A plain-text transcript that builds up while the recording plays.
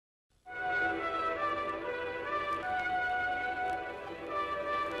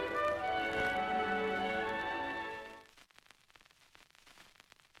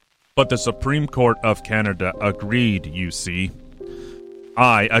But the Supreme Court of Canada agreed, you see.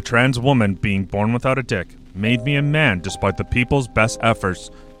 I, a trans woman being born without a dick, made me a man despite the people's best efforts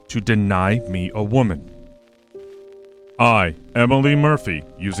to deny me a woman. I, Emily Murphy,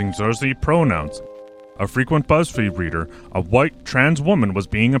 using Zersey pronouns, a frequent BuzzFeed reader, a white trans woman was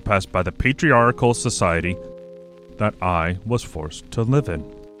being oppressed by the patriarchal society that I was forced to live in.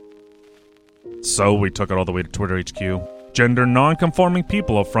 So we took it all the way to Twitter HQ. Gender non-conforming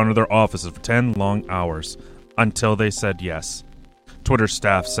people affronted their offices for 10 long hours, until they said yes. Twitter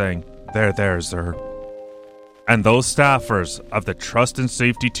staff saying, there, sir. And those staffers of the trust and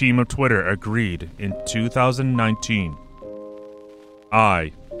safety team of Twitter agreed in 2019.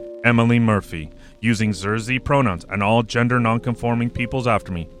 I, Emily Murphy, using Zersey pronouns and all gender non-conforming peoples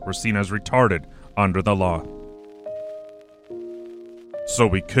after me, were seen as retarded under the law. So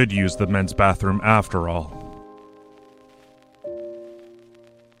we could use the men's bathroom after all.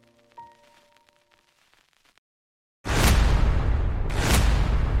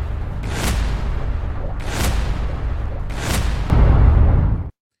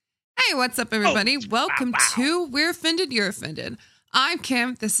 Hey, what's up, everybody? Welcome to We're Offended, You're Offended. I'm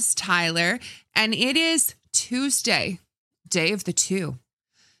Kim, this is Tyler, and it is Tuesday, day of the two.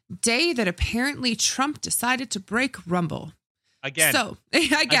 Day that apparently Trump decided to break Rumble. Again. So,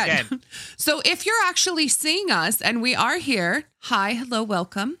 again. So if you're actually seeing us, and we are here, hi, hello,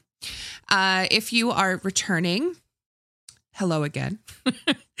 welcome. If you are returning, hello again.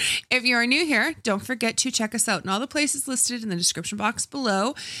 If you are new here, don't forget to check us out in all the places listed in the description box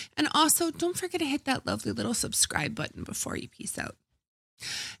below. And also, don't forget to hit that lovely little subscribe button before you peace out.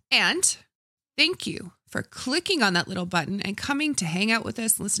 And thank you for clicking on that little button and coming to hang out with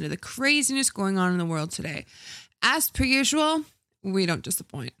us and listen to the craziness going on in the world today. As per usual, we don't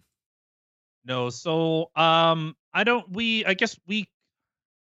disappoint. No, so I don't know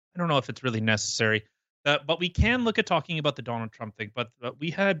if it's really necessary. But we can look at talking about the Donald Trump thing. But we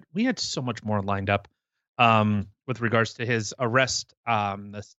had so much more lined up with regards to his arrest,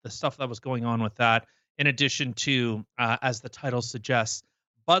 the stuff that was going on with that. In addition to, as the title suggests,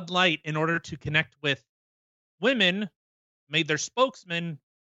 BudLight, in order to connect with women, made their spokesman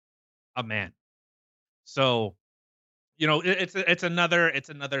a man. So, it's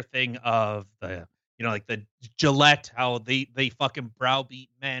another thing of the like the Gillette, how they fucking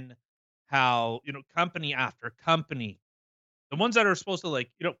browbeat men. How, company after company, the ones that are supposed to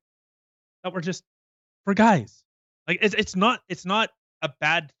that were just for guys. Like it's not a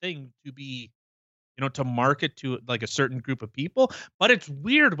bad thing to be, to market to like a certain group of people, but it's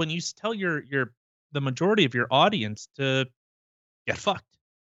weird when you tell the majority of your audience to get fucked.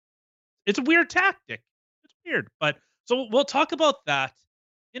 It's a weird tactic. It's weird, but so we'll talk about that.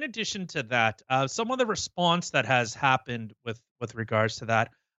 In addition to that, some of the response that has happened with regards to that.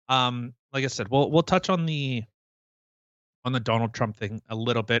 Like I said, we'll touch on the Donald Trump thing a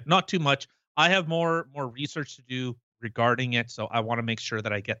little bit, not too much. I have more research to do regarding it, so I want to make sure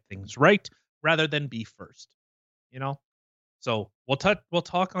that I get things right rather than be first. So we'll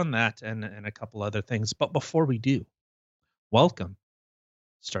talk on that and a couple other things. But before we do, welcome.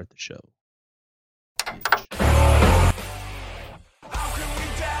 Start the show.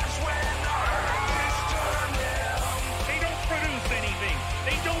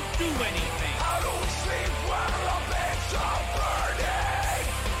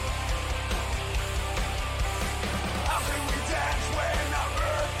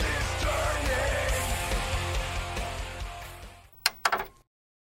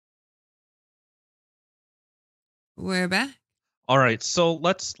 We're back. All right, so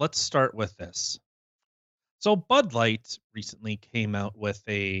let's start with this. So BudLight recently came out with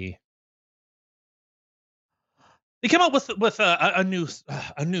a new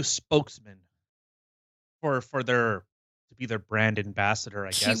spokesman for their to be their brand ambassador, I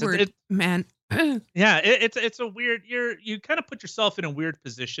guess. Keyword, man. Yeah, it's a weird. You kind of put yourself in a weird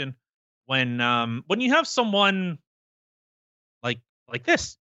position when you have someone like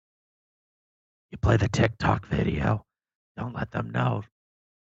this. You play the TikTok video. Don't let them know.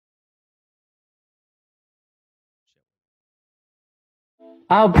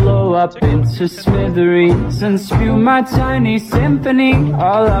 I'll blow up into smithereens and spew my tiny symphony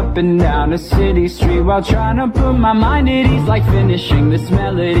all up and down a city street while trying to put my mind at ease, like finishing this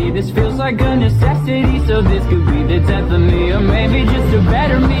melody. This feels like a necessity, so this could be the death of me, or maybe just a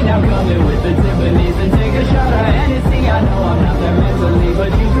better me. Now coming with the Tiffany's and take a shot of Hennessy. I know I'm not there mentally,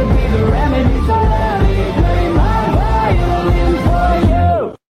 but you could be the remedy, so let me play my violin for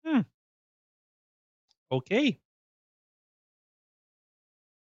you. Okay.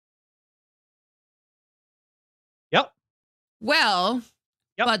 Well,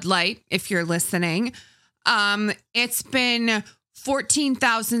 BudLight, if you're listening. It's been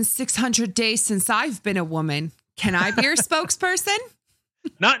 14,600 days since I've been a woman. Can I be your spokesperson?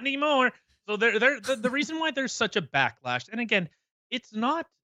 Not anymore. So the reason why there's such a backlash, and again, it's not.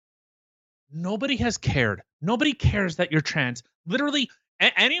 Nobody has cared. Nobody cares that you're trans. Literally,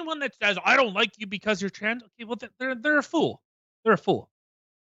 anyone that says I don't like you because you're trans, okay, well they're a fool. They're a fool.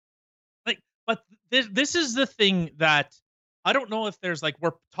 Like, but this is the thing that I don't know if there's like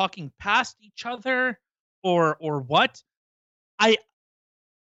we're talking past each other or what.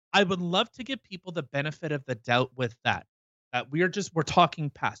 I would love to give people the benefit of the doubt with that. We're talking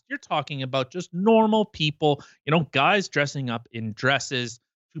past. You're talking about just normal people, guys dressing up in dresses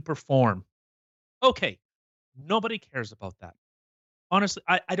to perform. Okay, nobody cares about that. Honestly,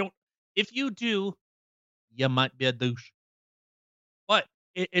 I don't. If you do, you might be a douche. But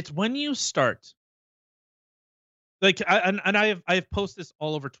it's when you start, like, I've posted this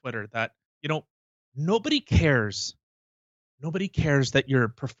all over Twitter that nobody cares. Nobody cares that you're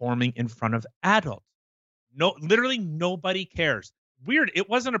performing in front of adults. No, literally nobody cares. Weird. It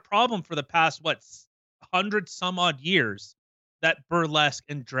wasn't a problem for the past 100 some odd years that burlesque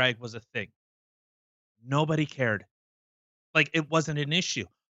and drag was a thing. Nobody cared. Like, it wasn't an issue.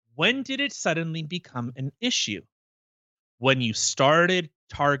 When did it suddenly become an issue? When you started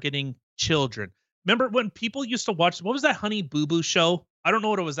targeting children. Remember when people used to watch, what was that Honey Boo Boo show? I don't know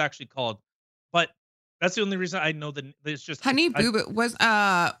what it was actually called, but that's the only reason I know that it's just Honey Boo Boo wasn't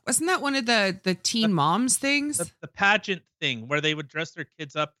that one of the teen moms things? The pageant thing where they would dress their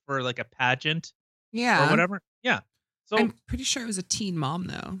kids up for like a pageant, yeah, or whatever. Yeah, so I'm pretty sure it was a teen mom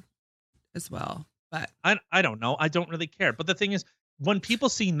though, as well. But I don't know. I don't really care. But the thing is, when people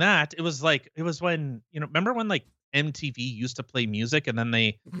seen that, it was when remember when like MTV used to play music and then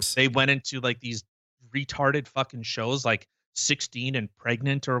they went into like these retarded fucking shows like 16 and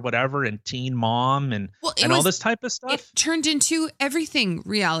Pregnant or whatever and Teen Mom and all this type of stuff. It turned into everything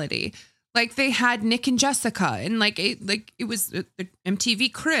reality. Like they had Nick and Jessica and it was the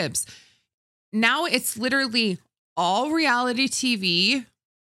MTV Cribs. Now it's literally all reality TV.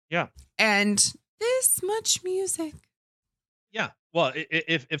 Yeah. And this much music. Yeah. Well,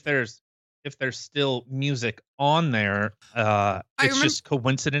 if there's still music on there, it's just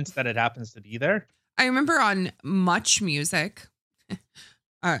coincidence that it happens to be there. I remember on Much Music,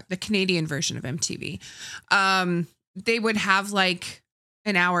 the Canadian version of MTV, they would have like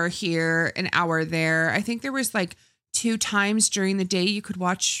an hour here, an hour there. I think there was like 2 times during the day you could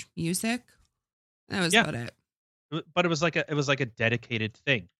watch music. That was about it. But it was like a dedicated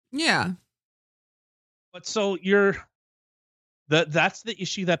thing. Yeah. But so that's the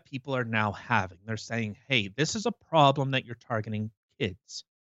issue that people are now having. They're saying, hey, this is a problem that you're targeting kids.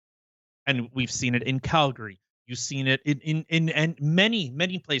 And we've seen it in Calgary. You've seen it in many,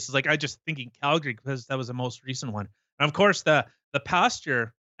 many places. Like I just thinking Calgary because that was the most recent one. And of course the past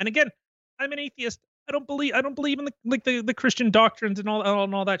year. And again, I'm an atheist. I don't believe in the Christian doctrines and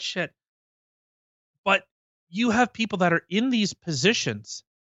all that shit. But you have people that are in these positions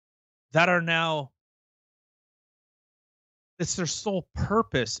that are now, it's their sole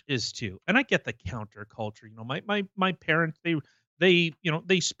purpose is to, and I get the counterculture. My parents, they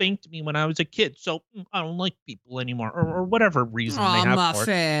spanked me when I was a kid, so I don't like people anymore, or whatever reason they have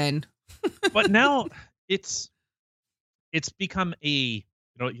muffin. for it. But now it's become I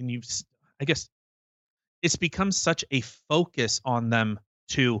guess it's become such a focus on them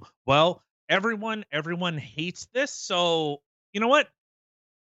to, well, everyone hates this, so you know what?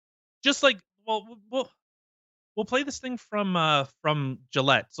 Just like, we'll play this thing from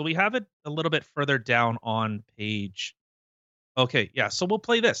Gillette. So we have it a little bit further down on page. Okay, yeah. So we'll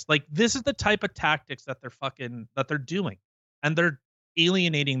play this. Like, this is the type of tactics that they're doing, and they're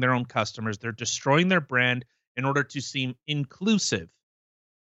alienating their own customers. They're destroying their brand in order to seem inclusive.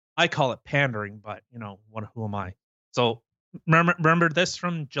 I call it pandering, but who am I? So remember this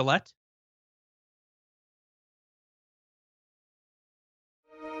from Gillette?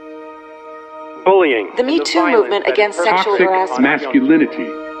 Bullying. The Me Too movement against sexual harassment. Masculinity.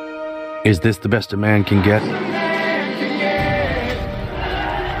 Is this the best a man can get?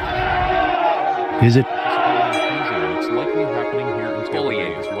 Is it? It's likely happening here in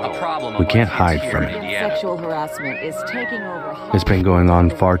Bullying as well. A problem. We can't hide from it. Sexual harassment is taking over. It's been going on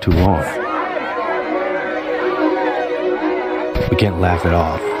far too long. We can't laugh it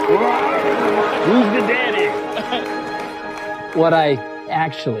off. Who's the daddy? What I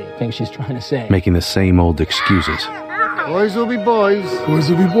actually think she's trying to say. Making the same old excuses. Boys will be boys. Boys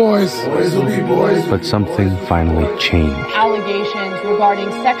will be boys. Boys will be boys. But something finally changed. Allegations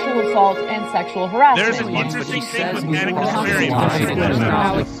regarding sexual assault and sexual harassment. There's an interesting thing with Annika's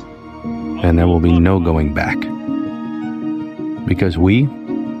experience. And there will be no going back. Because we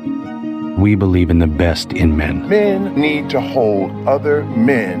believe in the best in men. Men need to hold other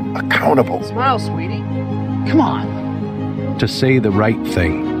men accountable. Smile, sweetie. Come on. To say the right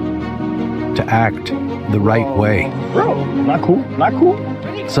thing. To act the right way. Bro, not cool. Not cool.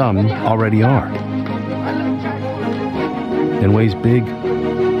 Some already are. In ways big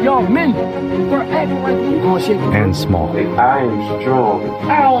Yo, men, we're acting like we gonna shake it. and small. I am strong.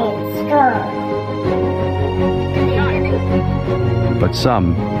 I am strong. But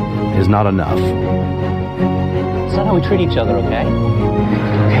some is not enough. It's not how we treat each other, okay?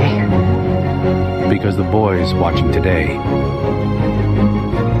 Okay. Because the boys watching today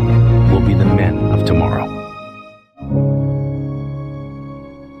will be the men of tomorrow.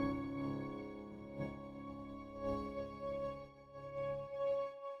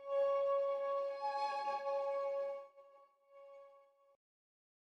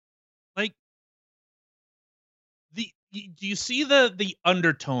 Like do you see the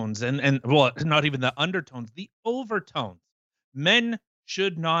undertones and well, not even the undertones, the overtones? Men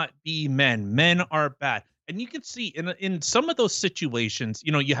should not be men. Men are bad. And you can see in some of those situations,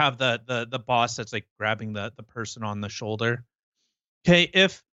 you know, you have the boss that's like grabbing the person on the shoulder. Okay,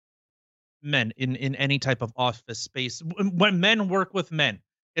 if men in any type of office space, when men work with men,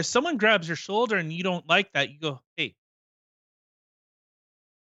 if someone grabs your shoulder and you don't like that, you go, hey,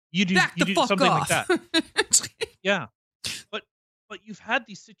 you do something off. like that. Yeah. But you've had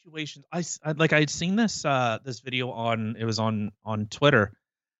these situations. I'd seen this this video on Twitter,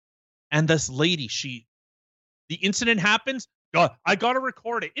 and this lady, the incident happens. God, I gotta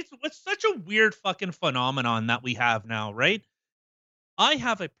record it. It's such a weird fucking phenomenon that we have now, right? I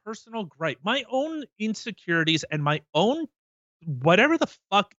have a personal gripe, my own insecurities and my own whatever the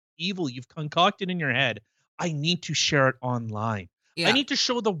fuck evil you've concocted in your head. I need to share it online. Yeah. I need to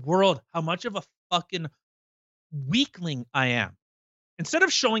show the world how much of a fucking weakling I am. Instead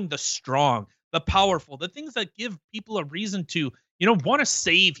of showing the strong, the powerful, the things that give people a reason to, you know, want to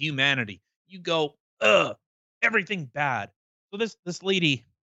save humanity, you go, ugh, everything bad. So this lady,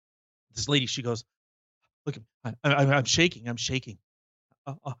 she goes, look, I'm shaking.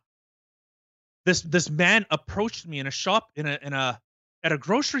 This man approached me in a shop at a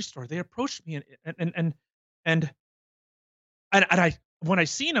grocery store. They approached me and I when I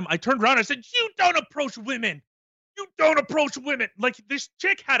seen him, I turned around. I said, "You don't approach women. You don't approach women." Like this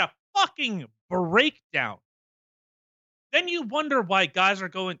chick had a fucking breakdown. Then you wonder why guys are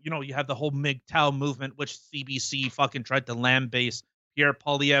going. You know, you have the whole MGTOW movement, which CBC fucking tried to lambaste Pierre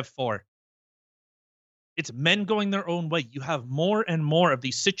Poilievre for. It's men going their own way. You have more and more of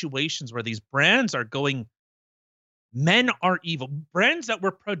these situations where these brands are going, men are evil. Brands that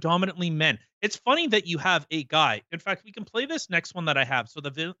were predominantly men. It's funny that you have a guy. In fact, we can play this next one that I have. So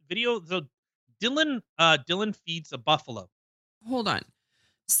the video, so Dylan feeds a buffalo. Hold on.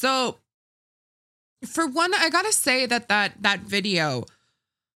 So for one, I gotta say that video,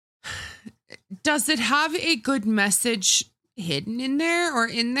 does it have a good message hidden in there or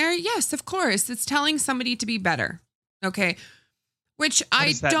in there? Yes, of course. It's telling somebody to be better. Okay. Which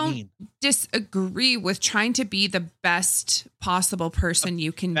I don't disagree with, trying to be the best possible person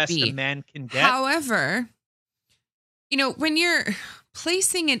you can best be. A man can get. However, you know, when you're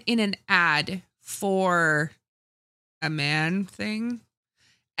placing it in an ad for a man thing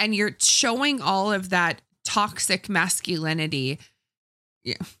and you're showing all of that toxic masculinity,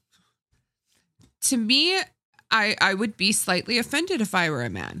 yeah, to me, I would be slightly offended if I were a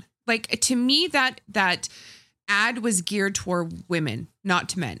man. Like, to me, that ad was geared toward women, not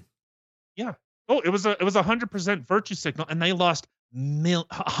to men. Yeah. Oh, it was 100% virtue signal, and they lost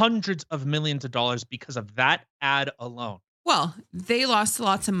hundreds of millions of dollars because of that ad alone. Well, they lost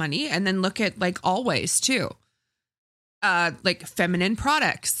lots of money, and then look at like Always too. Like feminine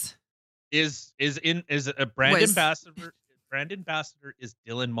products is a brand ambassador. Brand ambassador is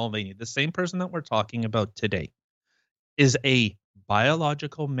Dylan Mulvaney, the same person that we're talking about today. Is a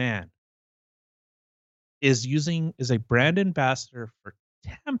biological man. Is a brand ambassador for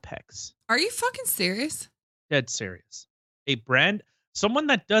Tampax. Are you fucking serious? Dead serious. A brand, someone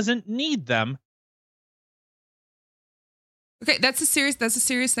that doesn't need them. Okay, that's a serious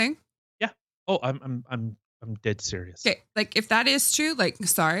thing. Yeah. Oh, I'm dead serious. Okay, like if that is true, like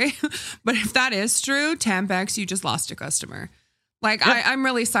sorry, but if that is true, Tampax, you just lost a customer. Like yeah. I'm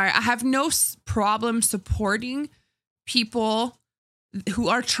really sorry. I have no problem supporting people who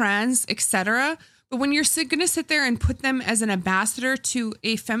are trans, etc. But when you're going to sit there and put them as an ambassador to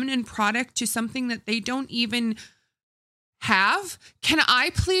a feminine product, to something that they don't even have, can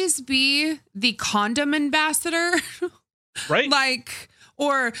I please be the condom ambassador? Right. Like,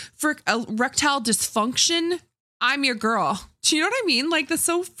 or for erectile dysfunction, I'm your girl. Do you know what I mean? Like, that's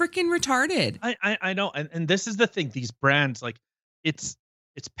so freaking retarded. I know. And this is the thing. These brands, like, it's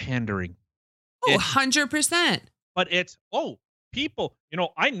pandering. Oh, 100%. But it's, people,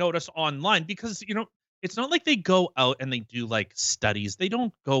 I notice online because, it's not like they go out and they do like studies. They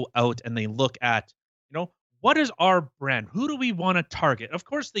don't go out and they look at, what is our brand? Who do we want to target? Of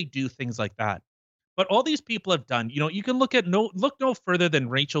course they do things like that. But all these people have done, you can look no further than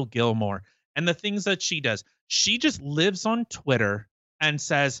Rachel Gilmore and the things that she does. She just lives on Twitter and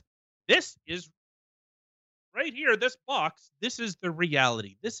says, this is right here, this box, this is the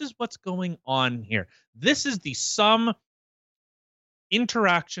reality. This is what's going on here. This is the sum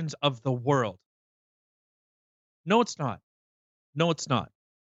interactions of the world. No, it's not. No, it's not.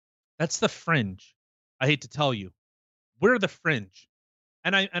 That's the fringe. I hate to tell you. We're the fringe.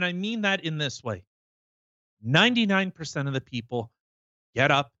 And I mean that in this way. 99% of the people get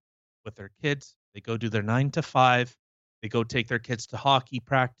up with their kids. They go do their 9 to 5. They go take their kids to hockey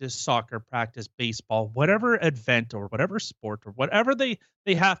practice, soccer practice, baseball, whatever event or whatever sport or whatever they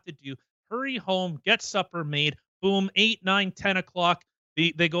have to do. Hurry home, get supper made. Boom, 8, 9, 10 o'clock.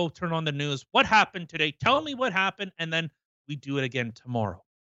 They go turn on the news. What happened today? Tell me what happened. And then we do it again tomorrow.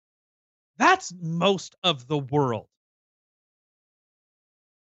 That's most of the world.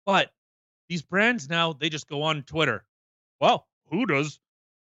 But these brands now, they just go on Twitter. Well, who's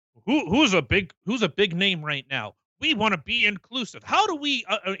a big name right now? We want to be inclusive. How do we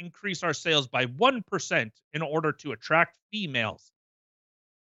increase our sales by 1% in order to attract females?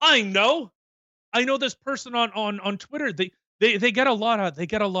 I know this person on Twitter. They get a lot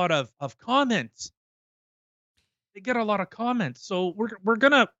of comments. They get a lot of comments. So we're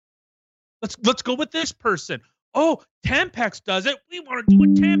gonna let's go with this person. Oh, Tampax does it. We want to do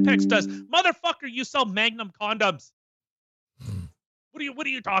what Tampax does. Motherfucker, you sell Magnum condoms. What are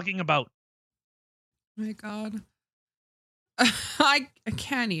you talking about? Oh my God. I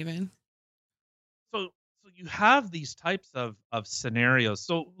can't even. So you have these types of scenarios.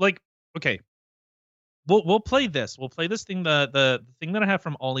 So like, okay, we'll play this. We'll play this thing, the thing that I have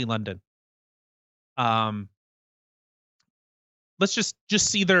from Ollie London. Let's just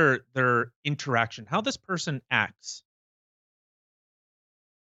see their interaction, how this person acts.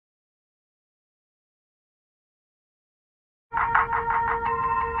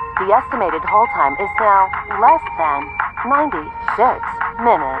 The estimated hold time is now less than 96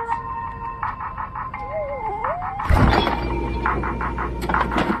 minutes.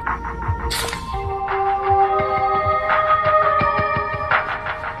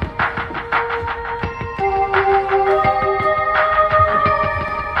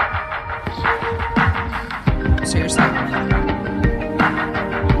 Seriously.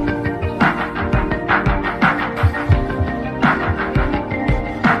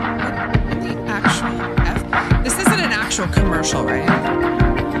 This isn't an actual commercial, right?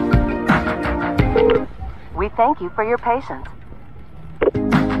 We thank you for your patience.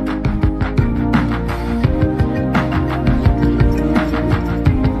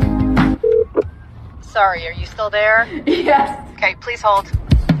 Sorry, are you still there? Yes. Okay, please hold.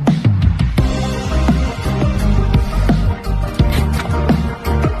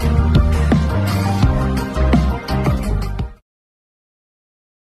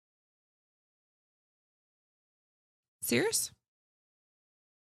 Serious?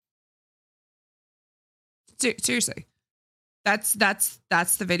 Seriously. That's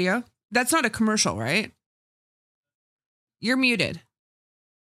the video. That's not a commercial, right? You're muted.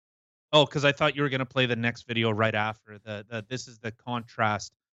 Oh, because I thought you were going to play the next video right after. This is the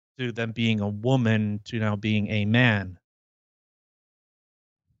contrast to them being a woman to now being a man.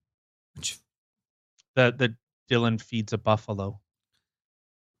 The Dylan feeds a buffalo.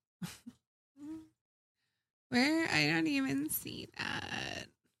 Where? I don't even see that.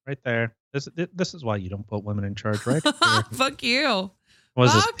 Right there. This is why you don't put women in charge, right? Fuck you. What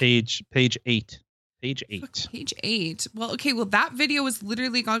was this page 8? Page 8. Page 8. Well, okay. Well, that video was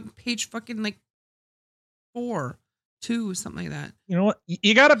literally on page fucking like 4, 2, something like that. You know what?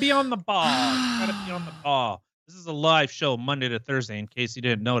 You got to be on the ball. You got to be on the ball. This is a live show Monday to Thursday. In case you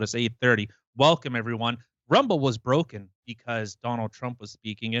didn't notice, 8:30. Welcome everyone. Rumble was broken because Donald Trump was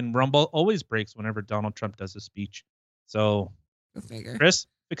speaking, and Rumble always breaks whenever Donald Trump does a speech. So, go figure. Chris,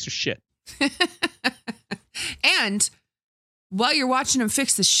 fix your shit. And while you're watching him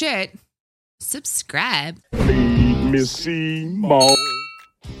fix the shit, subscribe. Feed me Seymour.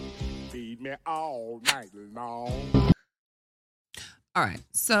 Feed me money all night long. All right.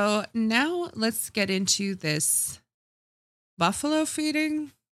 So now let's get into this buffalo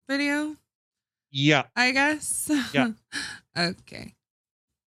feeding video, Yeah. I guess. Yeah. Okay.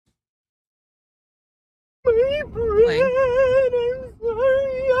 My bread, I'm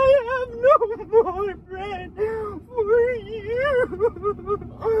sorry, I have no more bread for you.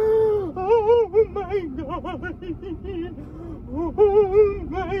 Oh my God. Oh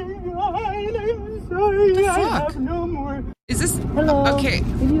my God, I'm sorry, I have no more. Is this? Hello. Okay.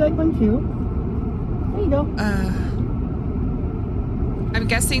 Would you like one too? There you go. I'm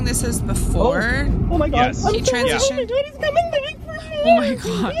guessing this is before Oh my God. Yes. he transitioned. Oh my God, he's coming back for me. Oh my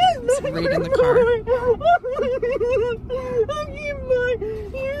God. It's right in the car.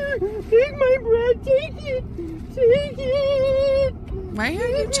 Take my bread. Take it. Take it. Why are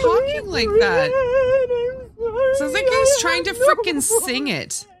you talking like that? Sounds like he's trying to freaking sing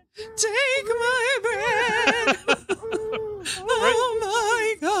it. Take my bread. Oh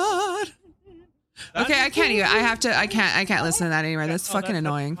my God. Okay, I can't even. I can't listen to that anymore. That's fucking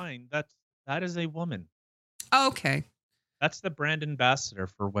annoying. That's fine. That is a woman. Okay. That's the brand ambassador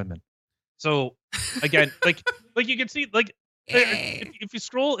for women. So again, like you can see, like if you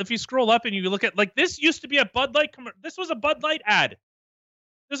scroll up and you look at, like, this used to be a BudLight this was a BudLight ad.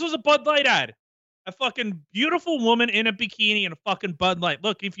 This was a BudLight ad. A fucking beautiful woman in a bikini and a fucking BudLight.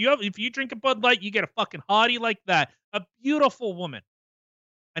 Look, if you drink a BudLight, you get a fucking hottie like that. A beautiful woman.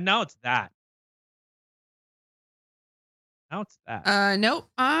 And now it's that. Now it's that. Nope.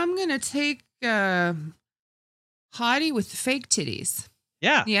 I'm gonna take hottie with the fake titties.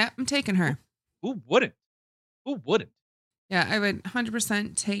 Yeah. Yeah, I'm taking her. Who wouldn't? Who wouldn't? Yeah, I would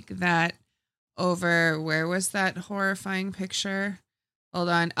 100% take that over. Where was that horrifying picture? Hold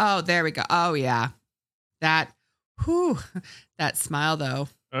on. Oh, there we go. Oh yeah, that. Whew, that smile though.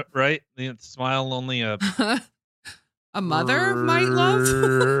 Right? The smile only a mother might love.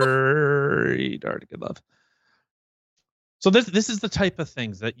 Very darn good love. So this is the type of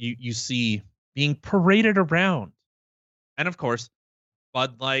things that you see being paraded around, and of course,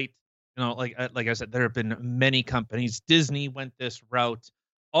 BudLight. You know, like I said, there have been many companies. Disney went this route.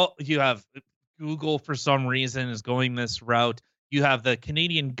 You have Google for some reason is going this route. You have the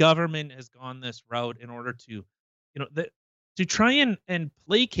Canadian government has gone this route in order to, to try and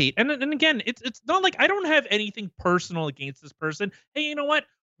placate. And again, it's not like I don't have anything personal against this person. Hey, you know what?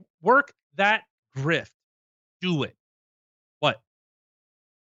 Work that grift. Do it. What?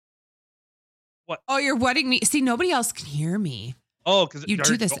 Oh, you're wedding me. See, nobody else can hear me. Oh, because you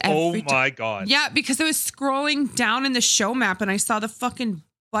do this every my God. Yeah, because I was scrolling down in the show map and I saw the fucking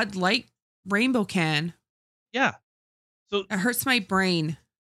BudLight rainbow can. Yeah. So it hurts my brain.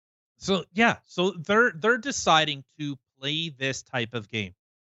 So yeah, so they're deciding to play this type of game.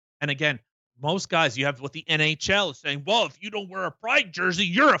 And again, most guys, you have what the NHL is saying, well, if you don't wear a Pride jersey,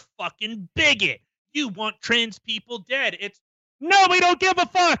 you're a fucking bigot. You want trans people dead. No, we don't give a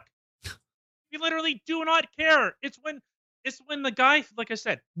fuck. We literally do not care. It's when the guy, like I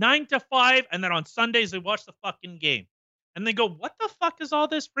said, 9 to 5, and then on Sundays they watch the fucking game. And they go, what the fuck is all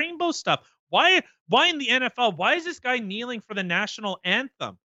this rainbow stuff? Why in the NFL, why is this guy kneeling for the national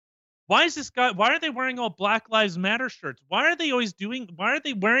anthem? Why are they wearing all Black Lives Matter shirts? Why are they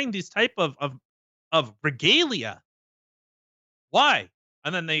wearing these type of regalia? Why?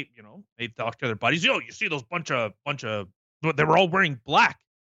 And then they talk to their buddies. Yo, you see those bunch of they were all wearing black.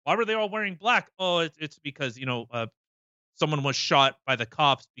 Why were they all wearing black? Oh, it's because, someone was shot by the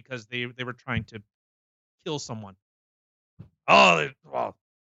cops because they were trying to kill someone. Oh, well,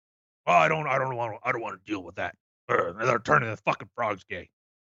 I don't want to deal with that. They're turning the fucking frogs gay.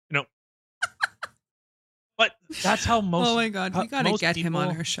 But that's how most. Oh my God, we gotta get him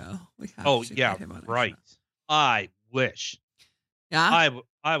on our show. We have to get him on our show. I wish. Yeah.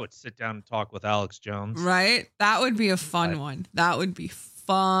 I would sit down and talk with Alex Jones. Right. That would be a fun one. That would be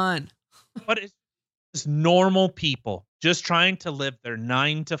fun. But it's normal people just trying to live their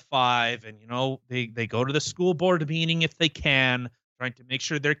 9 to 5, and they go to the school board meeting if they can, trying to make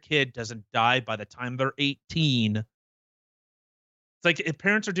sure their kid doesn't die by the time they're 18. It's like if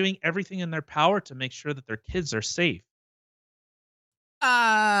parents are doing everything in their power to make sure that their kids are safe.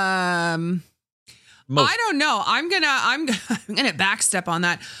 I don't know. I'm gonna backstep on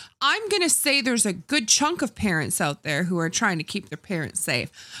that. I'm gonna say there's a good chunk of parents out there who are trying to keep their parents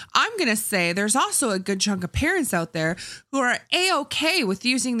safe. I'm gonna say there's also a good chunk of parents out there who are A-okay with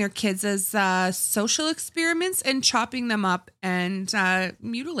using their kids as social experiments and chopping them up and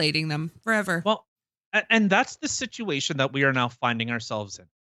mutilating them forever. Well, and that's the situation that we are now finding ourselves in.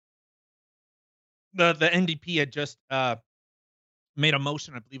 The NDP had just made a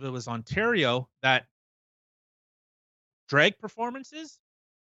motion, I believe it was Ontario, that drag performances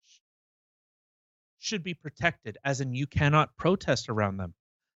should be protected, as in you cannot protest around them.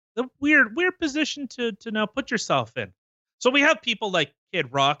 The weird position to now put yourself in. So we have people like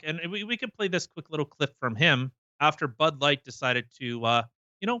Kid Rock, and we could play this quick little clip from him after Bud Light decided to,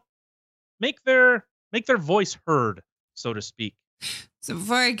 make their voice heard, so to speak. So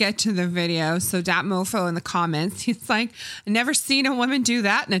before I get to the video, so Dat Mofo in the comments, he's like, "I never seen a woman do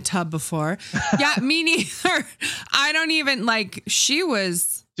that in a tub before." Yeah, me neither. I don't even she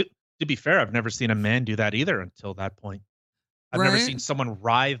was. To be fair, I've never seen a man do that either until that point. I've never seen someone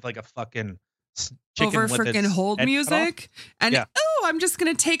writhe like a fucking chicken over with freaking its hold head music. And yeah. I'm just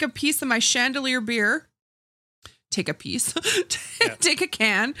going to take a piece of my chandelier beer. Take a piece, take a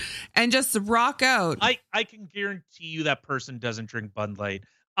can, and just rock out. I can guarantee you that person doesn't drink Bud Light.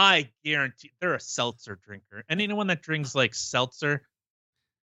 I guarantee they're a seltzer drinker. And anyone that drinks like seltzer,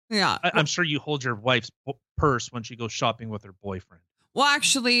 yeah, I'm sure you hold your wife's purse when she goes shopping with her boyfriend. Well,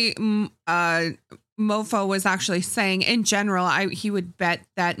 actually, Mofo was actually saying in general, he would bet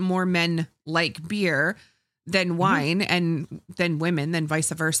that more men like beer than wine and than women, than vice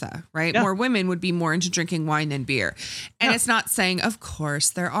versa, right? Yeah. More women would be more into drinking wine than beer. And it's not saying, of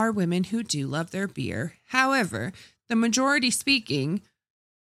course, there are women who do love their beer. However, the majority speaking,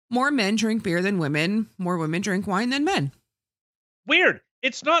 more men drink beer than women, more women drink wine than men. Weird.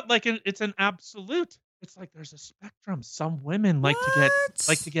 It's not like it's an absolute. It's like there's a spectrum. Some women like to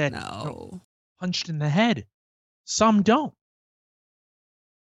get punched in the head. Some don't.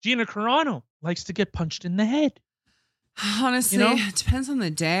 Gina Carano likes to get punched in the head. Honestly, it depends on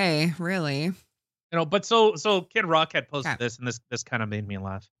the day, really. But so Kid Rock had posted this, and this kind of made me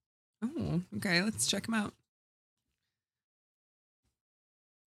laugh. Oh, okay. Let's check him out.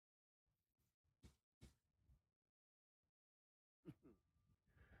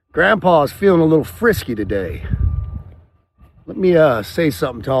 Grandpa's feeling a little frisky today. Let me say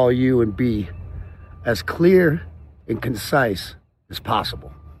something to all you and be as clear and concise as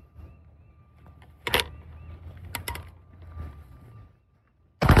possible.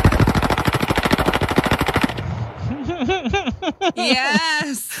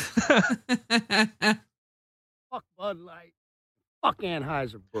 Yes. Fuck Bud Light. Fuck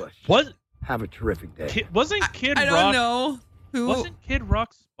Anheuser-Busch. What? Have a terrific day. Wasn't Kid Rock? I don't know. Wasn't Kid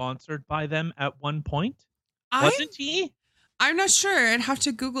Rock sponsored by them at one point? Wasn't he? I'm not sure. I'd have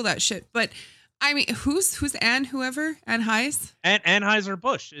to Google that shit. But I mean, who's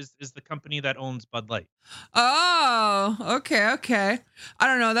Anheuser-Busch is the company that owns Bud Light. Oh, okay. I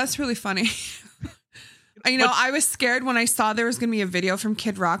don't know. That's really funny. I was scared when I saw there was going to be a video from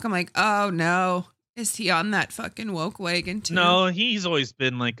Kid Rock. I'm like, oh no. Is he on that fucking woke wagon too? No, he's always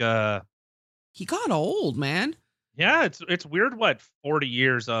been like he got old, man. Yeah, it's weird what 40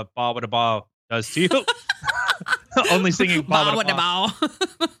 years of Ba Ba Da Ba does to you. Only singing Ba Ba Da Ba.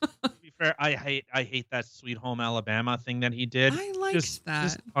 To be fair, I hate that Sweet Home Alabama thing that he did. I liked that.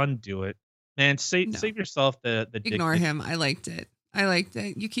 Just undo it. Man, save yourself the ignore dignity. him. I liked it.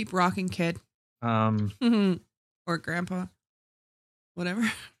 You keep rocking, kid. Or grandpa.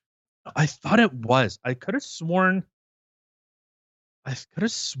 Whatever. I thought it was. I could have sworn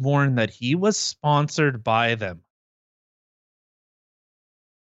that he was sponsored by them.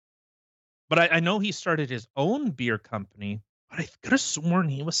 But I know he started his own beer company, but I could have sworn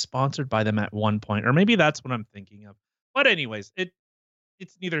he was sponsored by them at one point. Or maybe that's what I'm thinking of. But anyways, it's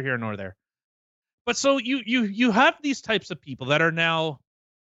neither here nor there. But so you have these types of people that are now,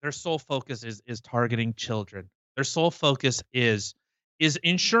 their sole focus is targeting children. Their sole focus is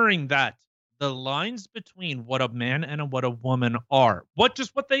ensuring that the lines between what a man and what a woman are, what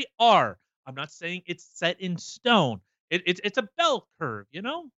they are. I'm not saying it's set in stone. It's a bell curve,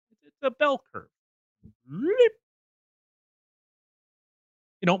 It's a bell curve.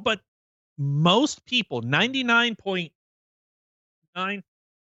 But most people, 99.9.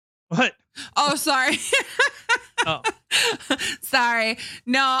 What? Oh, sorry. Oh. Sorry.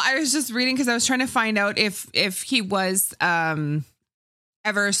 No, I was just reading because I was trying to find out if he was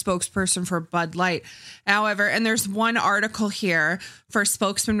ever a spokesperson for Bud Light. However, and there's one article here for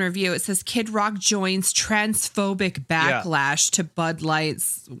Spokesman Review. It says Kid Rock joins transphobic backlash to Bud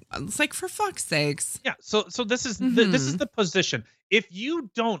Lights. It's like, for fuck's sakes. Yeah. So this is this is the position. If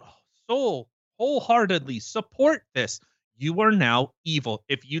you don't wholeheartedly support this, you are now evil.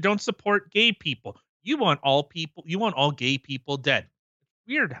 If you don't support gay people, you want all gay people dead. It's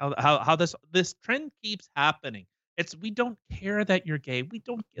weird how this trend keeps happening. We don't care that you're gay. We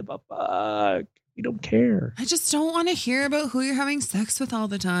don't give a fuck. We don't care. I just don't want to hear about who you're having sex with all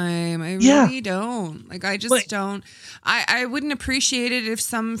the time. I really don't. Like, I just don't. I wouldn't appreciate it if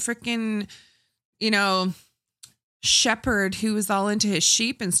some freaking, shepherd who was all into his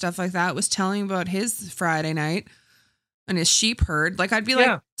sheep and stuff like that was telling about his Friday night and his sheep herd. Like, I'd be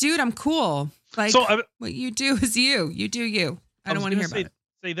like, dude, I'm cool. Like, so what you do is you. You do you. I don't want to hear about it.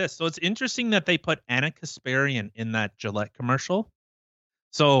 Say this. So it's interesting that they put Anna Kasparian in that Gillette commercial.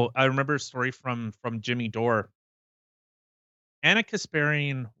 So I remember a story from Jimmy Dore. Anna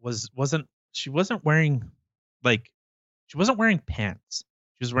Kasparian wasn't wearing pants.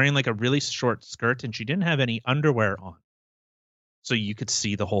 She was wearing like a really short skirt and she didn't have any underwear on. So you could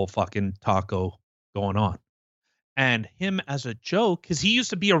see the whole fucking taco going on. And him as a joke, because he used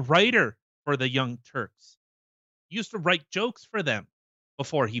to be a writer for the Young Turks. He used to write jokes for them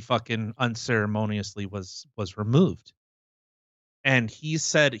before he fucking unceremoniously was removed. And he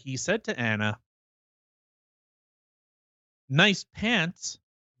said to Anna, nice pants.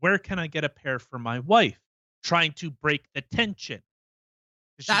 Where can I get a pair for my wife? Trying to break the tension.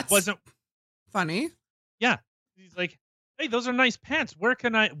 Wasn't funny. Yeah. He's like, hey, those are nice pants.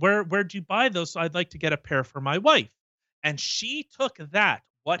 Where'd you buy those? So I'd like to get a pair for my wife. And she took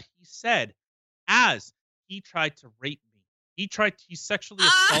what he said, as he tried to rape me. He sexually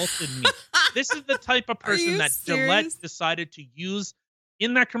assaulted me. This is the type of person that Gillette decided to use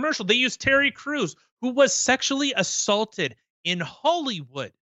in that commercial. They used Terry Crews, who was sexually assaulted in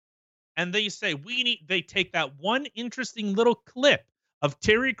Hollywood. And they say, they take that one interesting little clip of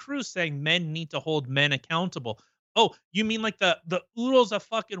Terry Crews saying men need to hold men accountable. Oh, you mean like the oodles of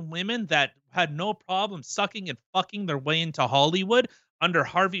fucking women that had no problem sucking and fucking their way into Hollywood under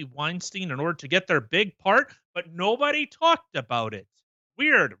Harvey Weinstein in order to get their big part, but nobody talked about it.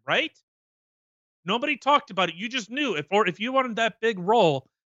 Weird, right? Nobody talked about it. You just knew if you wanted that big role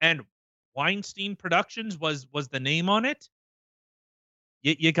and Weinstein Productions was the name on it,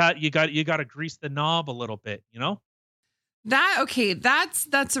 you got to grease the knob a little bit,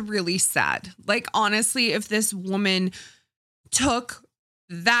 That's really sad. Like, honestly, if this woman took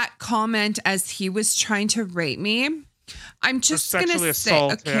that comment as he was trying to rape me, I'm just gonna say,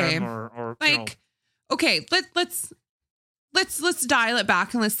 okay, okay, let's dial it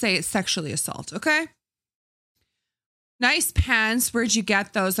back and let's say it's sexually assault. Okay, nice pants. Where'd you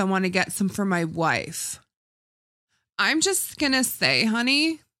get those? I want to get some for my wife. I'm just gonna say,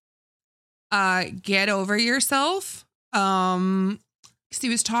 honey, get over yourself. Because he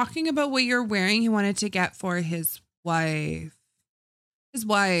was talking about what you're wearing. He wanted to get for his wife.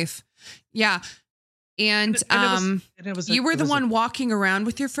 Yeah. And you were the one walking around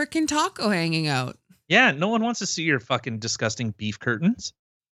with your freaking taco hanging out. Yeah, no one wants to see your fucking disgusting beef curtains.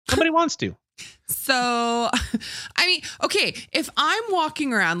 Nobody wants to. So, I mean, okay, if I'm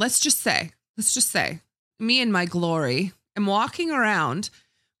walking around, let's just say, me and my glory, I'm walking around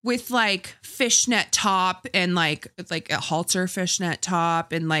with like fishnet top and like a halter fishnet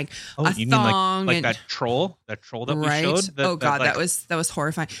top and like a thong, mean like that troll that we showed. That was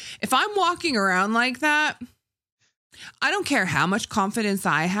horrifying. If I'm walking around like that, I don't care how much confidence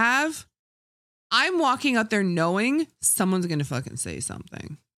I have. I'm walking out there knowing someone's gonna fucking say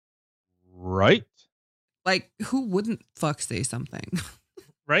something. Right. Like, who wouldn't say something?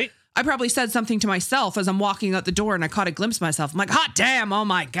 Right. I probably said something to myself as I'm walking out the door and I caught a glimpse of myself. I'm like, hot damn, oh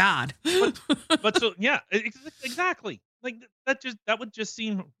my God. But so, yeah, exactly. Like that would just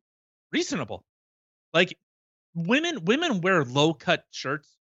seem reasonable. Like women wear low cut shirts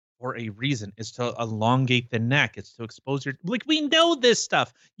for a reason. It's to elongate the neck. It's to expose your, like, we know this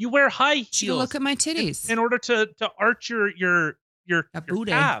stuff. You wear high heels. You look at my titties in order to arch your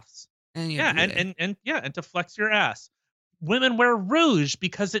calves. And and to flex your ass. Women wear rouge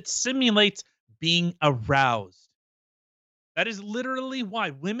because it simulates being aroused. That is literally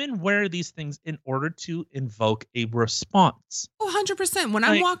why women wear these things, in order to invoke a response. Oh, 100%. When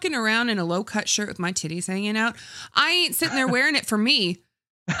I'm walking around in a low-cut shirt with my titties hanging out, I ain't sitting there wearing it for me.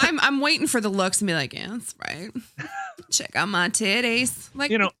 I'm waiting for the looks and be like, yeah, that's right. Check out my titties.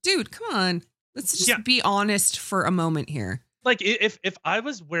 Like, dude, come on. Let's just be honest for a moment here. Like if I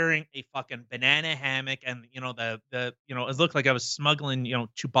was wearing a fucking banana hammock and it looked like I was smuggling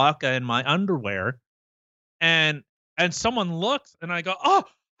Chewbacca in my underwear, and someone looks and I go, oh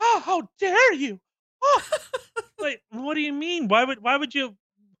how dare you? Oh, like, what do you mean? Why'd you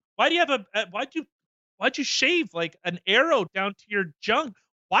shave like an arrow down to your junk?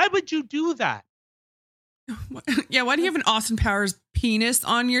 Why would you do that? Yeah, why do you have an Austin Powers penis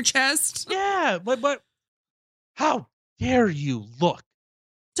on your chest? Yeah, but how dare you look?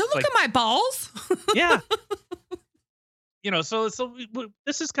 Don't look at my balls. Yeah.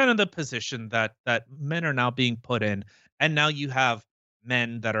 this is kind of the position that men are now being put in, and now you have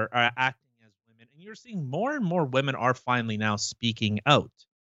men that are acting as women, and you're seeing more and more women are finally now speaking out.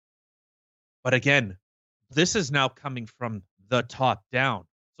 But again, this is now coming from the top down.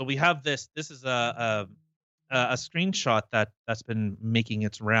 So we have this. This is a screenshot that's been making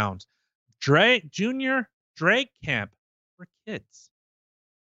its rounds. Junior drag camp for kids,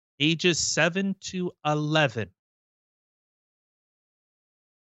 ages 7 to 11.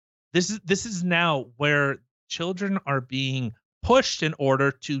 This is now where children are being pushed in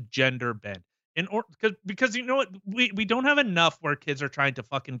order to gender bend. Because you know what, we don't have enough where kids are trying to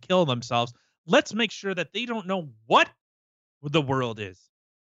fucking kill themselves. Let's make sure that they don't know what the world is.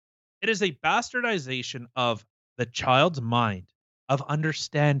 It is a bastardization of the child's mind, of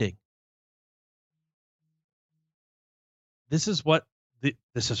understanding. This is what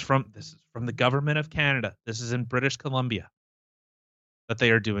this is from the government of Canada. This is in British Columbia that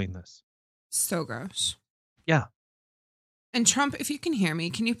they are doing this. So gross. Yeah. And Trump, if you can hear me,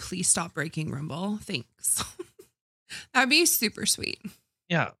 can you please stop breaking Rumble? Thanks. That'd be super sweet.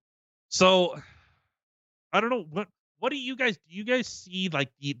 Yeah. So I don't know what do you guys see like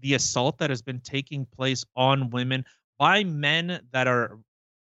the assault that has been taking place on women by men that are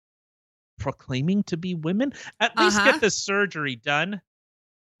proclaiming to be women? At least get the surgery done.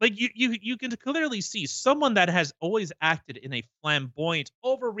 Like you can clearly see someone that has always acted in a flamboyant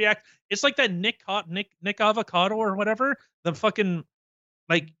overreact. It's like that Nick Avocado or whatever. The fucking,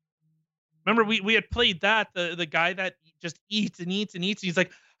 like, remember we had played that the guy that just eats and eats and eats. And he's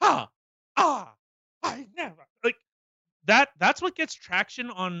like, I never like that. That's what gets traction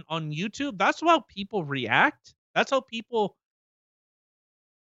on YouTube. That's how people react. That's how people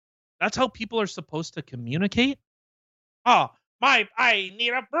are supposed to communicate. I need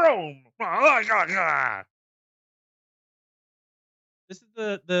a broom. This is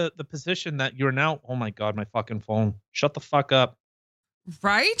the position that you're now. Oh my God, my fucking phone. Shut the fuck up.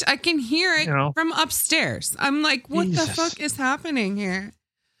 Right? I can hear it from upstairs. I'm like, what the fuck is happening here?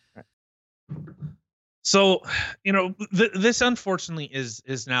 So, this unfortunately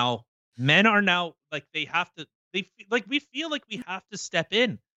is now, men are now like, we feel like we have to step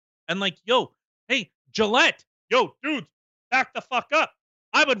in and like, hey, Gillette, dudes, back the fuck up.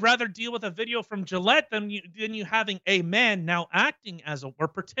 I would rather deal with a video from Gillette than you having a man now acting as or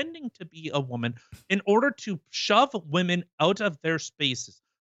pretending to be a woman in order to shove women out of their spaces.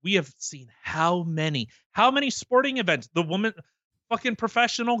 We have seen how many sporting events, the woman, fucking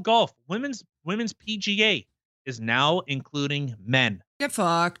professional golf, women's PGA is now including men. Get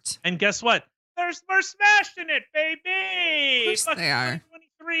fucked. And guess what? We're smashing it, baby. Of course they are.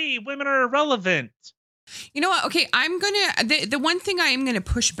 2023, women are irrelevant. You know what? Okay, I'm gonna the one thing I am gonna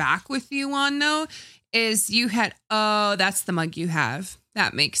push back with you on though is you had that's the mug you have.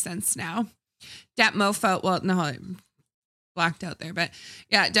 That makes sense now. Dat Mofo, well, no, I blacked out there, but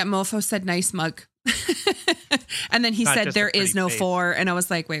yeah, Dat Mofo said nice mug. And then he said there is no face. 4, and I was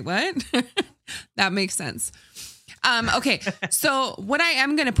like, wait, what? That makes sense. Okay, so what I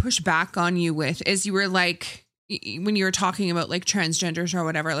am gonna push back on you with is you were like, when you were talking about like transgenders or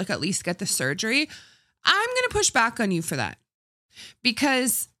whatever, like at least get the surgery. I'm going to push back on you for that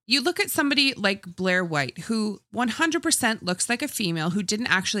because you look at somebody like Blair White, who 100% looks like a female who didn't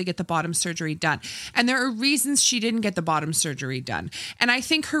actually get the bottom surgery done. And there are reasons she didn't get the bottom surgery done. And I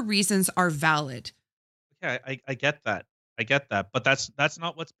think her reasons are valid. Okay, I get that. I get that. But that's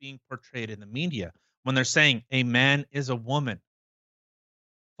not what's being portrayed in the media when they're saying a man is a woman.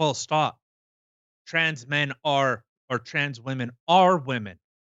 Full stop. Trans men or trans women are women.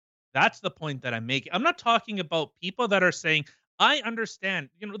 That's the point that I'm making. I'm not talking about people that are saying, I understand,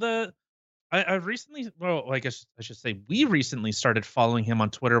 I recently, well, I guess I should say we recently started following him on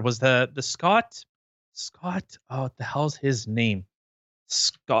Twitter was the Scott, oh, what the hell's his name?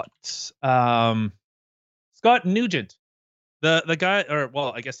 Scott Nugent. The guy, or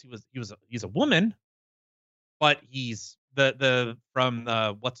well, I guess he's a woman, but he's the from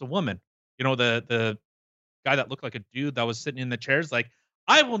What's a Woman? The guy that looked like a dude that was sitting in the chairs like,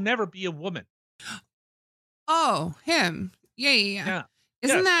 I will never be a woman. Oh, him. Yeah.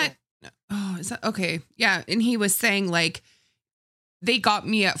 Isn't that? Oh, is that okay? Yeah, and he was saying like, they got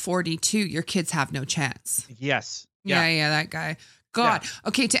me at 42. Your kids have no chance. Yes. Yeah, that guy. God. Yeah.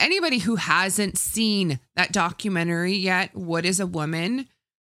 Okay, to anybody who hasn't seen that documentary yet, What is a Woman?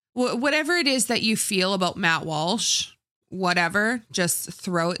 Whatever it is that you feel about Matt Walsh, whatever, just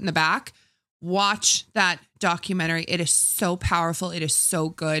throw it in the back. Watch that documentary. It is so powerful. It is so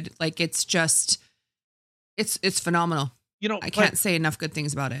good. Like it's phenomenal. I can't say enough good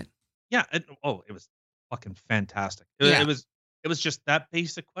things about it. Yeah. It was fucking fantastic. Yeah. It was just that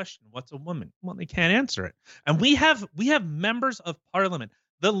basic question. What's a woman? Well, they can't answer it. And we have members of parliament,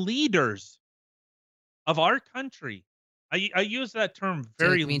 the leaders of our country. I use that term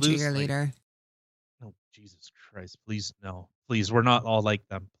very Take me loosely. to your leader. Oh, Jesus Christ. Please, no. Please, we're not all like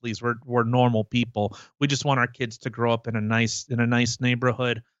them. Please, we're normal people. We just want our kids to grow up in a nice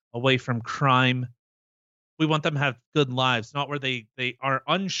neighborhood, away from crime. We want them to have good lives, not where they are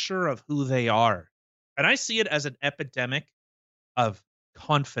unsure of who they are. And I see it as an epidemic of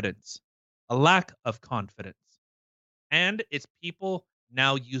confidence, a lack of confidence. And it's people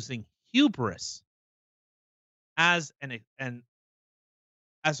now using hubris as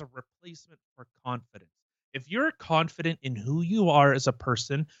as a replacement for confidence. If you're confident in who you are as a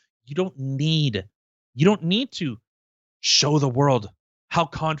person, you don't need to show the world how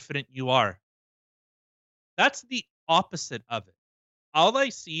confident you are. That's the opposite of it. All I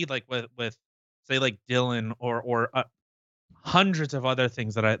see, like with say like Dylan or hundreds of other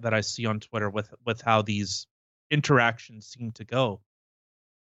things that I see on Twitter with how these interactions seem to go.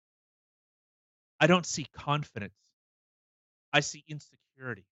 I don't see confidence. I see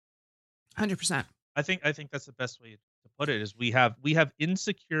insecurity. 100%. I think that's the best way to put it. Is we have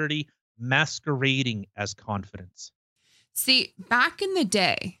insecurity masquerading as confidence. See, back in the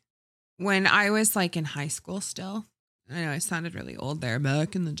day when I was like in high school still, I know I sounded really old there.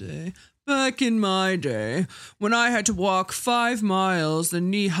 Back in the day, back in my day, when I had to walk 5 miles in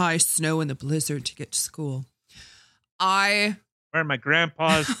knee-high snow in the blizzard to get to school, I wearing my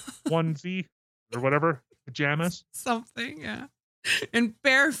grandpa's onesie or whatever, pajamas, something, yeah, and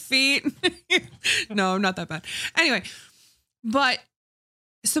bare feet. No, not that bad. Anyway, but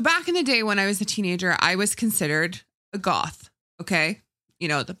so back in the day when I was a teenager, I was considered a goth. Okay. You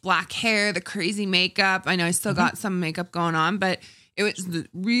know, the black hair, the crazy makeup. I know I still got some makeup going on, but it was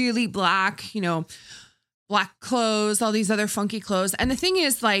really black, you know, black clothes, all these other funky clothes. And the thing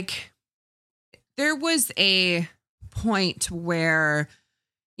is, like, there was a point where,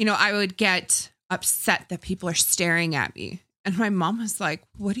 you know, I would get upset that people are staring at me. And my mom was like,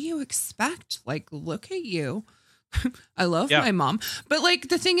 what do you expect? Like, look at you. I love my mom. But like,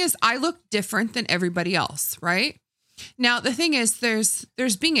 the thing is, I look different than everybody else, right? Now, the thing is, there's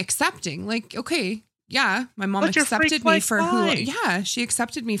being accepting. Like, okay, yeah, my mom accepted me for she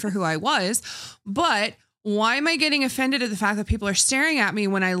accepted me for who I was. But why am I getting offended at the fact that people are staring at me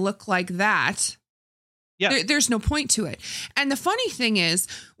when I look like that? Yeah. There's no point to it. And the funny thing is,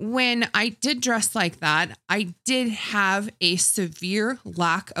 when I did dress like that, I did have a severe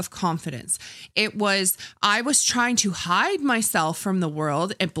lack of confidence. I was trying to hide myself from the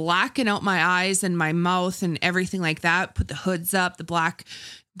world and blacken out my eyes and my mouth and everything like that, put the hoods up, the black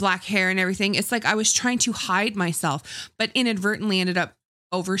hair and everything. It's like I was trying to hide myself, but inadvertently ended up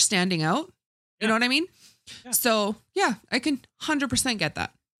overstanding out. You know what I mean? Yeah. So yeah, I can 100% get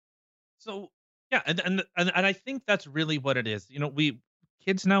that. So yeah, and I think that's really what it is. You know,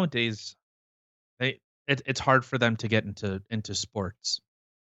 kids nowadays, it's hard for them to get into sports.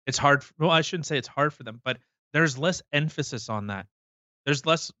 It's hard. Well, I shouldn't say it's hard for them, but there's less emphasis on that. There's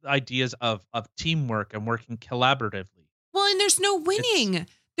less ideas of teamwork and working collaboratively. Well, and there's no winning.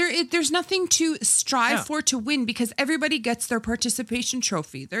 There's nothing to strive for to win because everybody gets their participation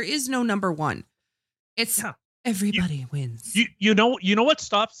trophy. There is no number one. It's everybody wins. You know what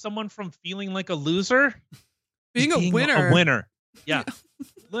stops someone from feeling like a loser? Being a winner. A winner. Yeah.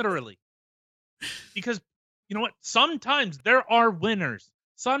 Literally. Because you know what? Sometimes there are winners.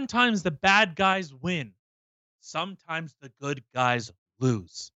 Sometimes the bad guys win. Sometimes the good guys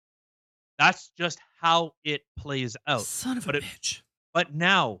lose. That's just how it plays out. Son of a bitch. But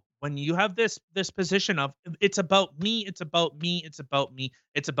now, when you have this position of it's about me, it's about me, it's about me,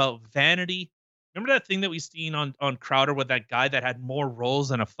 it's about vanity. Remember that thing that we seen on Crowder with that guy that had more rolls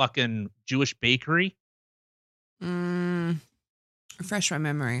than a fucking Jewish bakery? Refresh my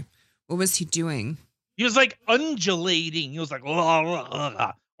memory. What was he doing? He was like undulating. He was like,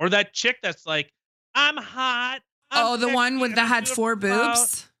 or that chick that's like, I'm hot. The one that had 4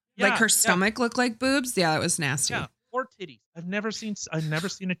 boobs? Yeah, like her stomach looked like boobs? Yeah, that was nasty. Yeah, 4 titties. I've never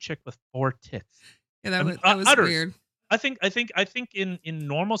seen a chick with 4 tits. Yeah, that was weird. I think in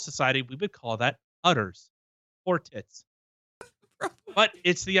normal society we would call that udders or tits. But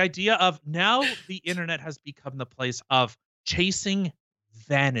it's the idea of now the internet has become the place of chasing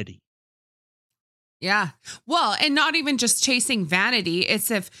vanity. Yeah. Well, and not even just chasing vanity. It's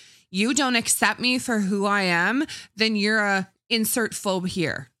if you don't accept me for who I am, then you're a insert phobe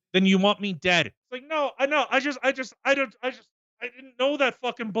here. Then you want me dead. It's like, no, I know. I didn't know that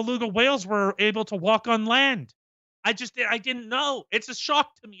fucking beluga whales were able to walk on land. I didn't know. It's a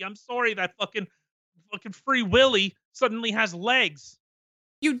shock to me. I'm sorry that fucking fucking Free Willy suddenly has legs.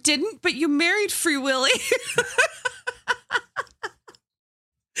 You didn't, but you married Free Willy.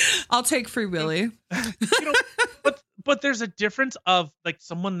 I'll take Free Willy. But there's a difference of like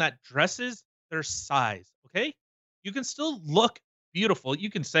someone that dresses their size. Okay, you can still look beautiful. You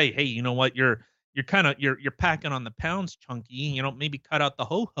can say, hey, you know what, you're packing on the pounds, chunky. You know, maybe cut out the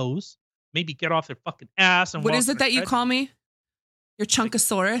ho-hos. Maybe get off their fucking ass. And what is it that you call me? Your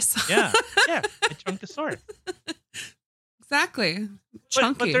Chunkosaurus? Yeah, a Chunkosaurus. Exactly.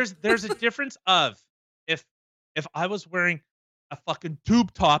 Chunky. But there's a difference of if I was wearing a fucking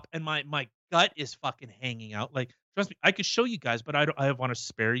tube top and my gut is fucking hanging out. Like, trust me, I could show you guys, but I want to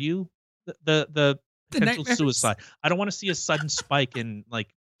spare you the potential suicide. I don't want to see a sudden spike in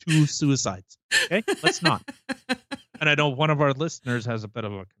like 2 suicides. Okay, let's not. And I know one of our listeners has a bit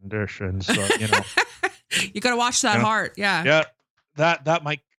of a condition, so you know. You got to watch that heart. Yeah. Yeah. That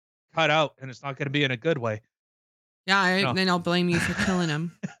might cut out, and it's not going to be in a good way. Yeah, then I'll blame you for killing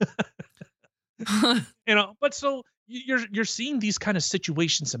him. You know, but so you're seeing these kind of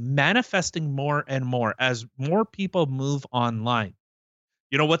situations manifesting more and more as more people move online.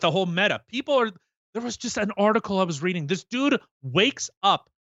 You know, with the whole meta, there was just an article I was reading. This dude wakes up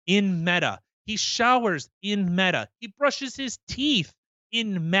in meta. He showers in meta. He brushes his teeth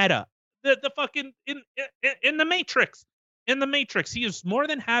in meta. The fucking in the Matrix. In the Matrix, he is more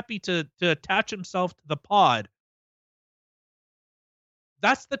than happy to attach himself to the pod.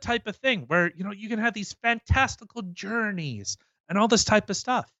 That's the type of thing where, you know, you can have these fantastical journeys and all this type of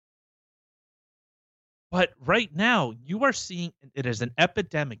stuff. But right now, you are seeing it as an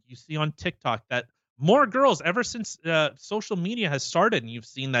epidemic. You see on TikTok that more girls, ever since social media has started, and you've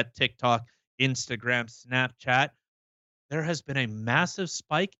seen that TikTok, Instagram, Snapchat, there has been a massive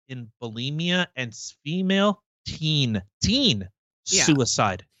spike in bulimia and female teen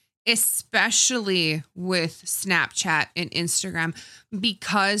suicide. Especially with Snapchat and Instagram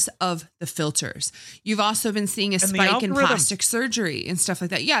because of the filters. You've also been seeing a spike in plastic surgery and stuff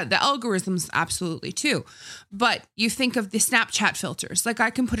like that. Yeah, the algorithms absolutely too. But you think of the Snapchat filters. Like I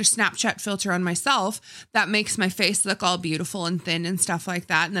can put a Snapchat filter on myself that makes my face look all beautiful and thin and stuff like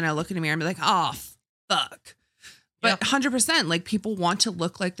that. And then I look in the mirror and be like, oh, fuck. But 100%, like people want to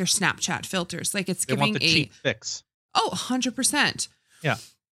look like their Snapchat filters. Like it's giving want the cheap fix. Oh, 100%. Yeah.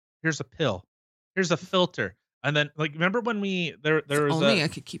 Here's a pill. Here's a filter. And then like remember when there was only I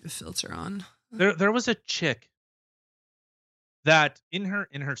could keep a filter on. There was a chick that in her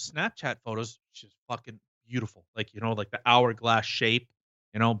Snapchat photos, she's fucking beautiful. Like, you know, like the hourglass shape,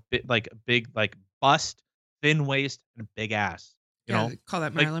 you know, like a big like bust, thin waist, and a big ass. You know, they call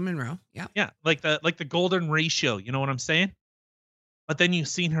that Marilyn Monroe. Yeah. Yeah, like the golden ratio, you know what I'm saying? But then you've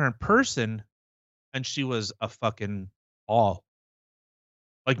seen her in person and she was a fucking ball.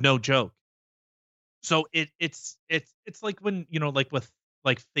 Like no joke. So it's like when, you know, like with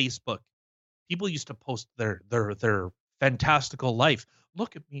like Facebook, people used to post their fantastical life.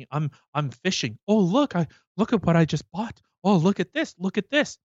 Look at me, I'm fishing. Oh, look at what I just bought. Oh, look at this.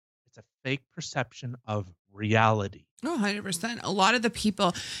 It's a fake perception of reality. Oh, 100%. A lot of the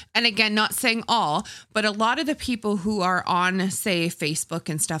people, and again, not saying all, but a lot of the people who are on, say, Facebook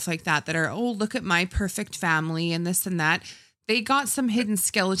and stuff like that are, oh, look at my perfect family and this and that. They got some hidden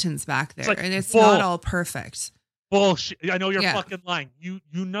skeletons back there, and it's not all perfect. Bullshit. I know you're fucking lying. You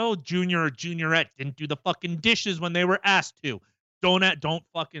know Junior or Juniorette didn't do the fucking dishes when they were asked to. Don't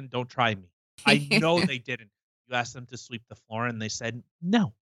try me. I know they didn't. You asked them to sweep the floor and they said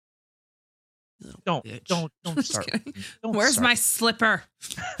no. Don't start. Where's my slipper?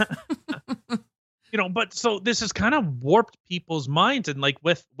 You know, but so this has kind of warped people's minds, and like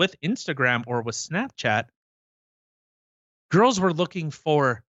with Instagram or with Snapchat, girls were looking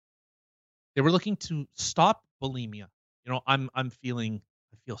to stop bulimia. You know, I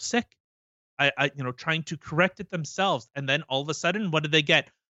feel sick. I trying to correct it themselves, and then all of a sudden, what did they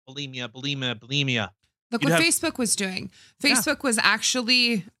get? Bulimia. Look what Facebook was doing. Facebook was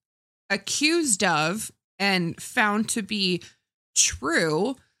actually accused of and found to be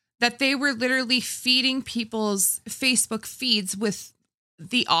true that they were literally feeding people's Facebook feeds with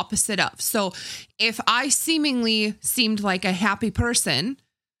the opposite of. So if I seemingly seemed like a happy person,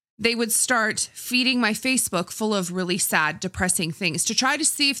 they would start feeding my Facebook full of really sad, depressing things to try to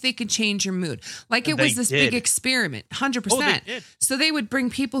see if they could change your mood. Like it was this big experiment, 100%. So they would bring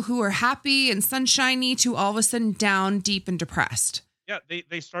people who are happy and sunshiny to all of a sudden down, deep, and depressed. Yeah,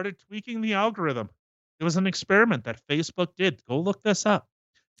 they started tweaking the algorithm. It was an experiment that Facebook did. Go look this up.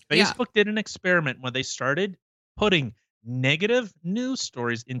 Facebook did an experiment when they started putting negative news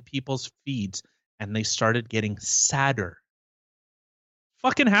stories in people's feeds, and they started getting sadder.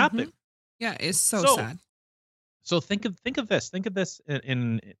 Fucking happened. Yeah, it's so sad. So think of this. Think of this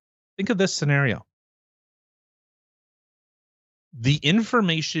think of this scenario. The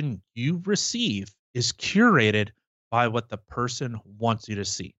information you receive is curated by what the person wants you to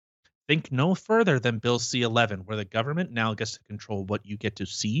see. Think no further than Bill C-11, where the government now gets to control what you get to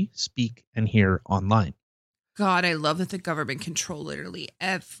see, speak, and hear online. God, I love that the government control literally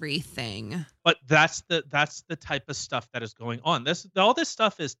everything. But that's the type of stuff that is going on. All this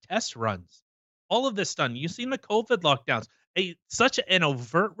stuff is test runs. All of this stuff. You've seen the COVID lockdowns. Such an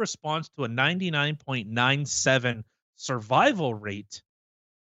overt response to a 99.97 survival rate.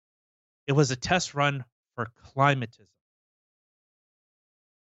 It was a test run for climatism.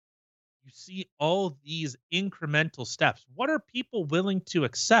 You see all these incremental steps. What are people willing to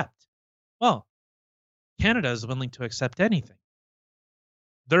accept? Well, Canada is willing to accept anything.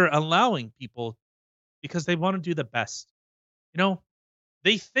 They're allowing people because they want to do the best. You know,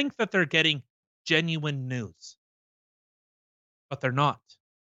 they think that they're getting genuine news, but they're not.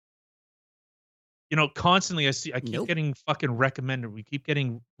 You know, constantly I keep getting fucking recommended. We keep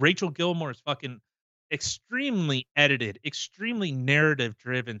getting Rachel Gilmore's fucking extremely edited, extremely narrative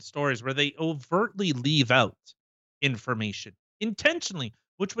driven stories where they overtly leave out information intentionally,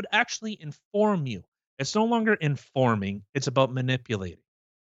 which would actually inform you. It's no longer informing, it's about manipulating.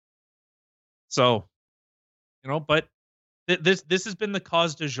 So, you know, but this has been the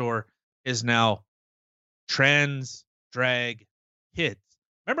cause du jour is now trans drag kids.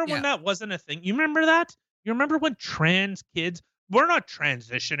 Remember when that wasn't a thing? You remember that? You remember when trans kids, we're not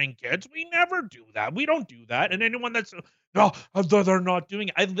transitioning kids. We never do that. We don't do that. And anyone that's, no, they're not doing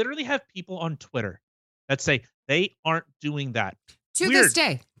it. I literally have people on Twitter that say they aren't doing that. To this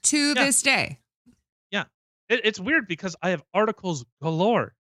day. Yeah. It's weird because I have articles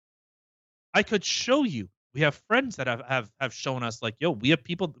galore. I could show you. We have friends that have shown us like, yo, we have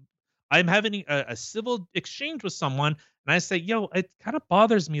people. I'm having a civil exchange with someone, and I say, yo, it kind of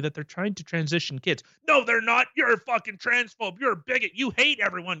bothers me that they're trying to transition kids. No, they're not. You're a fucking transphobe. You're a bigot. You hate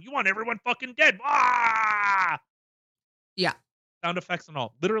everyone. You want everyone fucking dead. Ah! Yeah. Sound effects and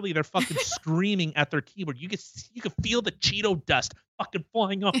all. Literally, they're fucking screaming at their keyboard. You can feel the Cheeto dust fucking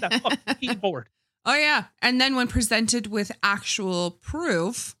flying off that fucking keyboard. Oh, yeah. And then when presented with actual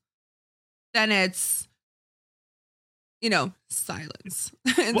proof, then it's, you know, silence.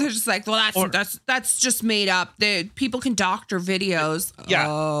 They're just like, well, that's just made up. People can doctor videos. Yeah.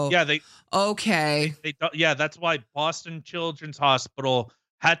 Oh, Yeah. Okay. That's why Boston Children's Hospital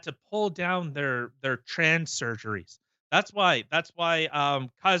had to pull down their trans surgeries. That's why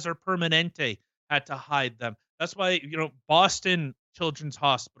Kaiser Permanente had to hide them. That's why, you know, Boston Children's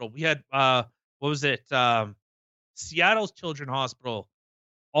Hospital. We had Seattle's Children's Hospital.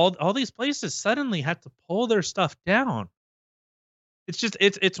 All these places suddenly had to pull their stuff down. It's just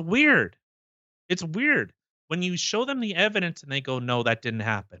it's weird. It's weird when you show them the evidence and they go, no, that didn't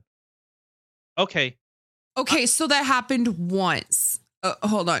happen. Okay, so that happened once.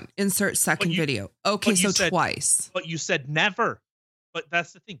 Hold on. Insert second video. Okay, so twice. But you said never. But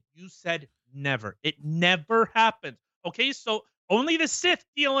that's the thing. You said never. It never happened. Okay, so only the Sith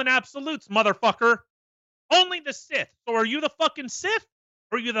deal in absolutes, motherfucker. Only the Sith. So are you the fucking Sith?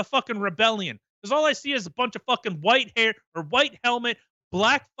 Or are you the fucking rebellion? Because all I see is a bunch of fucking white hair or white helmet,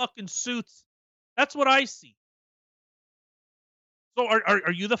 black fucking suits. That's what I see. So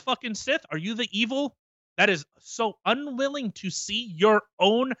are you the fucking Sith? Are you the evil that is so unwilling to see your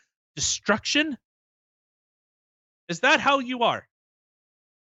own destruction? Is that how you are?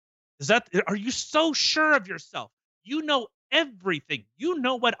 Are you so sure of yourself? You know everything. You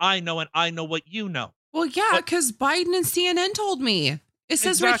know what I know, and I know what you know. Well, yeah, because Biden and CNN told me. It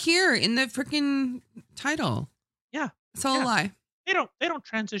says right here in the freaking title. Yeah. It's all a lie. They don't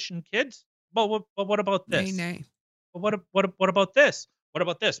transition kids. But what about this? Nay. But what about this? What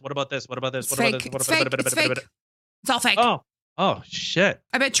about this? What about this? What about this? What about this? It's fake. It's fake. It's all fake. Oh shit.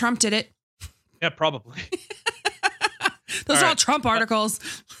 I bet Trump did it. Yeah, probably. Those are all Trump articles.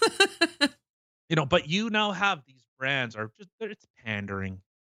 You know, but you now have these brands are just it's pandering.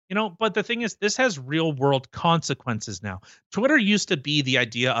 You know, but the thing is, this has real world consequences now. Twitter used to be the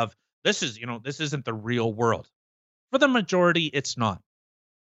idea of this isn't the real world. For the majority, it's not.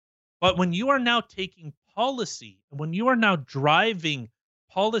 But when you are now taking policy, when you are now driving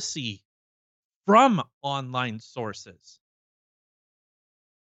policy from online sources,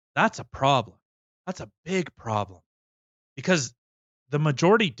 that's a problem. That's a big problem because the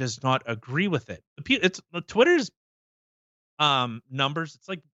majority does not agree with it. It's Twitter's numbers. It's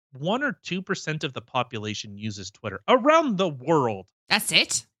like 1 or 2% of the population uses Twitter around the world. That's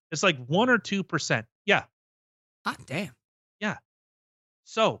it? It's like 1 or 2%. Yeah. Hot damn. Yeah.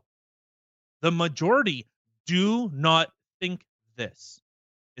 So The majority do not think this.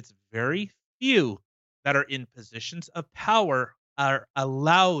 It's very few that are in positions of power are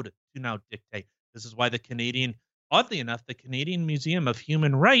allowed to now dictate. This is why oddly enough, the Canadian Museum of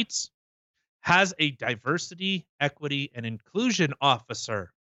Human Rights has a diversity, equity, and inclusion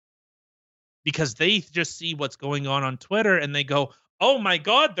officer, because they just see what's going on Twitter and they go, "Oh my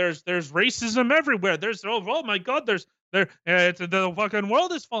God, there's racism everywhere. Oh my God, the fucking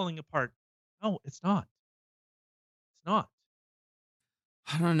world is falling apart." No, it's not. It's not.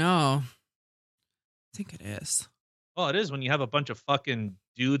 I don't know. I think it is. Well, it is when you have a bunch of fucking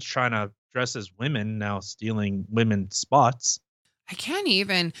dudes trying to dress as women now stealing women's spots. I can't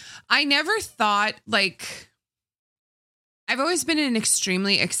even. I never thought, like, I've always been an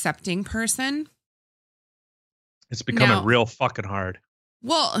extremely accepting person. It's becoming real fucking hard.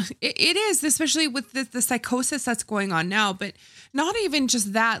 Well, it is, especially with the psychosis that's going on now. But not even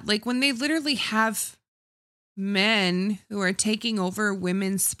just that. Like, when they literally have men who are taking over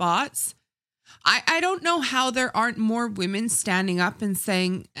women's spots, I don't know how there aren't more women standing up and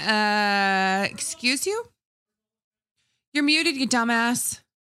saying, excuse you? You're muted, you dumbass.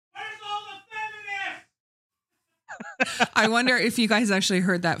 I wonder if you guys actually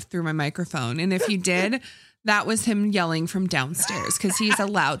heard that through my microphone. And if you did, that was him yelling from downstairs because he's a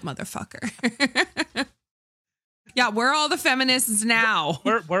loud motherfucker. Yeah, we're all the feminists now.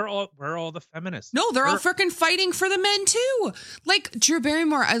 We're all the feminists. No, they're all freaking fighting for the men too. Like Drew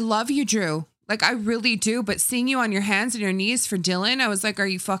Barrymore, I love you, Drew. Like I really do. But seeing you on your hands and your knees for Dylan, I was like, are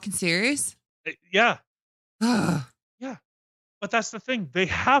you fucking serious? Yeah. Yeah. But that's the thing. They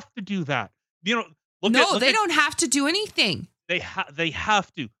have to do that. You know, they don't have to do anything. They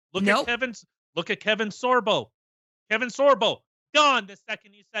have to. Look at Kevin Sorbo. Kevin Sorbo gone the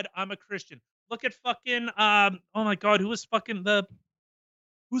second he said I'm a Christian. Look at fucking oh my God, who's the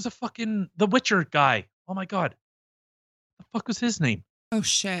Witcher guy? Oh my God. The fuck was his name? Oh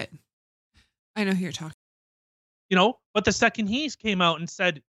shit. I know who you're talking. You know, but the second he came out and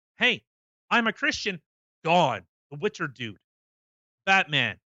said, "Hey, I'm a Christian," gone. The Witcher dude.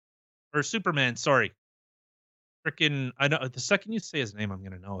 Batman. Or Superman, sorry. Freaking, I know the second you say his name, I'm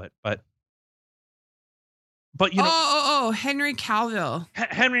gonna know it. But you know, Henry Cavill.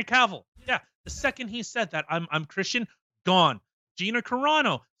 Henry Cavill. Yeah, the second he said that I'm Christian, gone. Gina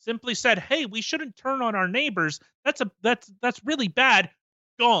Carano simply said, "Hey, we shouldn't turn on our neighbors. That's really bad."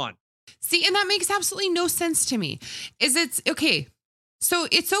 Gone. See, and that makes absolutely no sense to me. It's okay. So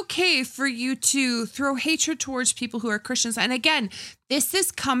it's okay for you to throw hatred towards people who are Christians. And again, this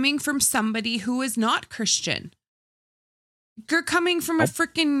is coming from somebody who is not Christian. You're coming from a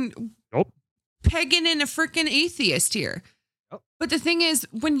freaking pagan and a freaking atheist here. But the thing is,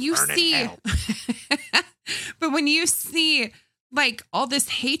 when you see like all this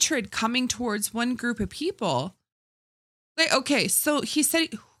hatred coming towards one group of people, like, okay, so he said,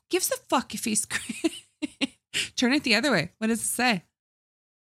 who gives a fuck if he's turn it the other way. What does it say?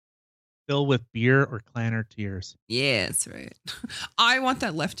 Fill with beer or clanner tears. Yeah, that's right. I want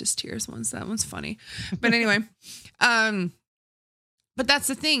that leftist tears ones. That one's funny. But anyway, but that's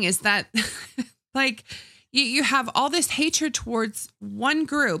the thing is that like you have all this hatred towards one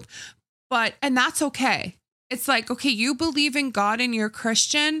group, and that's okay. It's like, okay, you believe in God and you're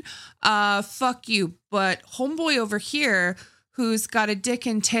Christian. Fuck you. But homeboy over here who's got a dick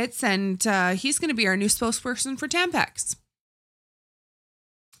and tits and he's going to be our new spokesperson for Tampax.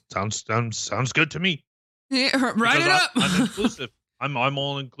 Sounds good to me. Yeah, write it up. I'm inclusive. I'm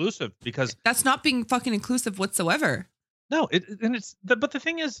all inclusive because that's not being fucking inclusive whatsoever. No, but the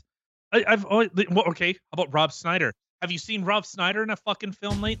thing is, I've always okay. How about Rob Schneider? Have you seen Rob Schneider in a fucking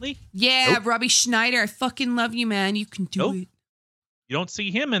film lately? Yeah, nope. Robbie Schneider, I fucking love you, man. You can do it. You don't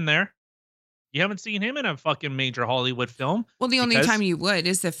see him in there. You haven't seen him in a fucking major Hollywood film. Well, the only time you would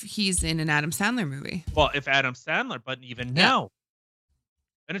is if he's in an Adam Sandler movie. Well, if Adam Sandler, but even now.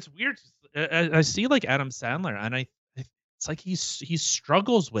 And it's weird. I see like Adam Sandler, and it's like he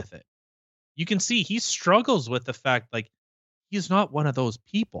struggles with it. You can see he struggles with the fact like he's not one of those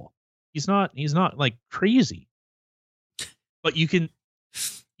people. He's not like crazy. But you can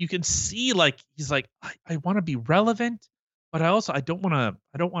see like he's like I want to be relevant, but I don't want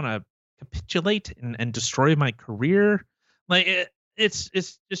to capitulate and destroy my career. Like it's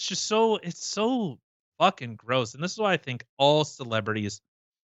just so fucking gross. And this is why I think all celebrities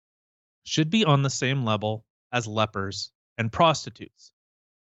should be on the same level as lepers and prostitutes.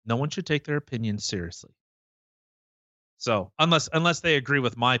 No one should take their opinions seriously. So unless they agree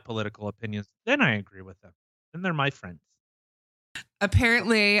with my political opinions, then I agree with them. Then they're my friends.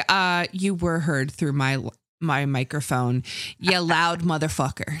 Apparently, you were heard through my microphone. You loud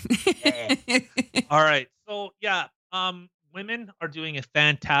motherfucker. All right. So yeah, women are doing a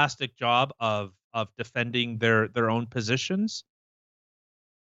fantastic job of defending their own positions,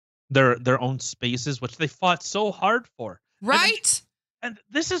 their own spaces, which they fought so hard for. Right. And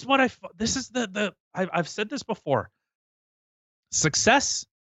this is what this is I've said this before. Success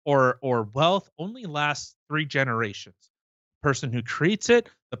or wealth only lasts 3 generations. The person who creates it,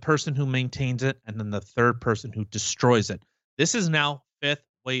 the person who maintains it, and then the third person who destroys it. This is now 5th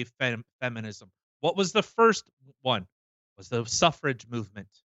wave feminism. What was the first one? Was the suffrage movement.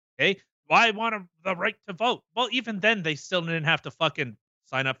 Okay? Why want the right to vote? Well, even then, they still didn't have to fucking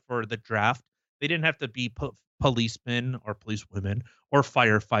sign up for the draft. They didn't have to be policemen or policewomen or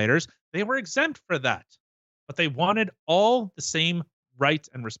firefighters. They were exempt for that. But they wanted all the same rights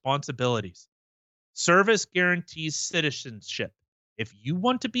and responsibilities. Service guarantees citizenship. If you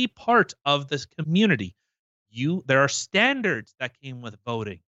want to be part of this community, there are standards that came with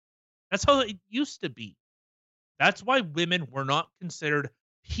voting. That's how it used to be. That's why women were not considered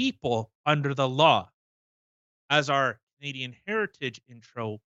people under the law, as our Canadian heritage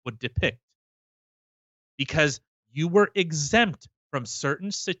intro would depict. Because you were exempt from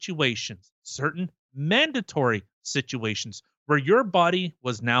certain situations, certain mandatory situations where your body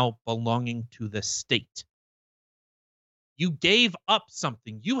was now belonging to the state. You gave up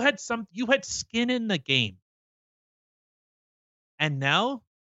something. You had skin in the game. And now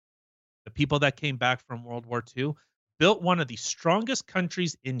the people that came back from World War II built one of the strongest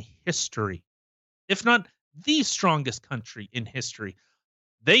countries in history, if not the strongest country in history.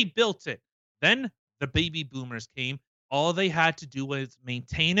 They built it. Then the baby boomers came. All they had to do was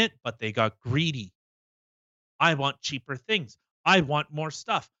maintain it, but they got greedy. I want cheaper things. I want more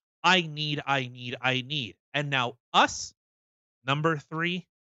stuff. I need. And now us, number 3,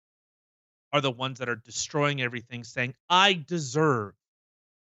 are the ones that are destroying everything, saying, I deserve.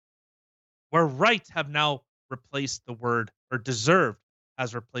 Where rights have now replaced the word, or deserved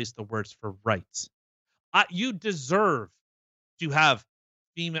has replaced the words for rights. You deserve to have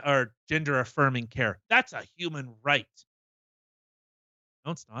female or gender affirming care. That's a human right.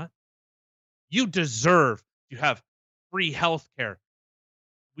 No, it's not. You deserve to have free health care.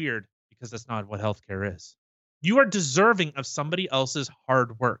 Weird, because that's not what healthcare is. You are deserving of somebody else's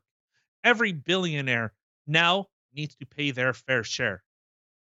hard work. Every billionaire now needs to pay their fair share.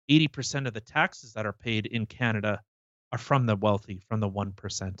 80% of the taxes that are paid in Canada are from the wealthy, from the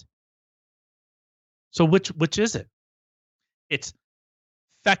 1%. So which is it? It's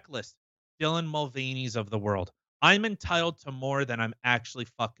feckless Dylan Mulvaney's of the world. I'm entitled to more than I'm actually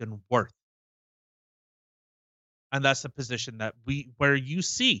fucking worth. And that's the position that where you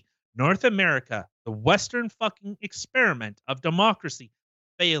see North America, the Western fucking experiment of democracy,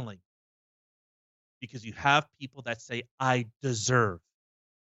 failing. Because you have people that say, I deserve.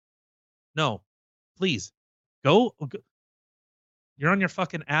 No, please, go. You're on your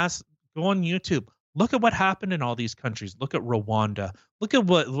fucking ass. Go on YouTube. Look at what happened in all these countries. Look at Rwanda. Look at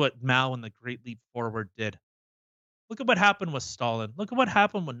what Mao and the Great Leap Forward did. Look at what happened with Stalin. Look at what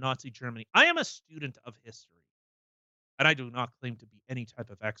happened with Nazi Germany. I am a student of history. And I do not claim to be any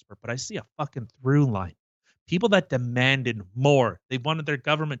type of expert, but I see a fucking through line. People that demanded more. They wanted their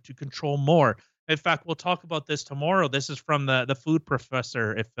government to control more. In fact, we'll talk about this tomorrow. This is from the food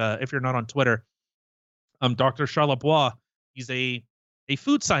professor, if you're not on Twitter. Dr. Charlebois, he's a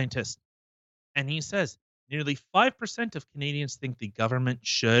food scientist. And he says nearly 5% of Canadians think the government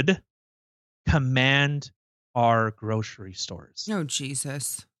should command our grocery stores. Oh,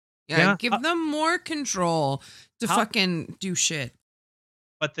 Jesus. Yeah, give them more control to fucking do shit.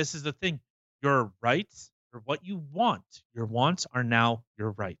 But this is the thing. Your rights are what you want. Your wants are now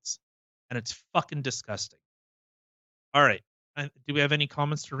your rights. And it's fucking disgusting. All right. Do we have any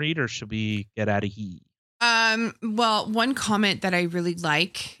comments to read, or should we get out of here? Well, one comment that I really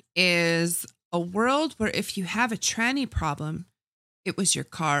like is a world where if you have a tranny problem, it was your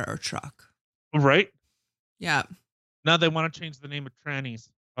car or truck. Right? Yeah. Now they want to change the name of trannies,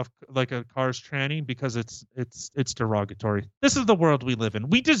 of like a car's tranny, because it's derogatory. This is the world we live in.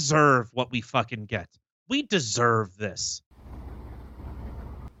 We deserve what we fucking get. We deserve this.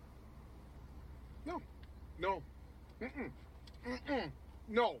 No. Mm-mm. Mm-mm.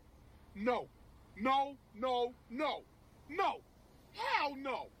 No. No. No. No. No. No. Hell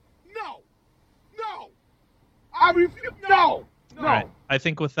no. No. No. I refuse. No. No. All right. I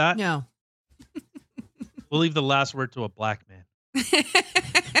think with that, no. We'll leave the last word to a black man.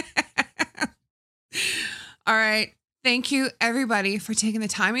 All right. Thank you, everybody, for taking the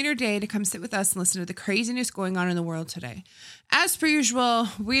time in your day to come sit with us and listen to the craziness going on in the world today. As per usual,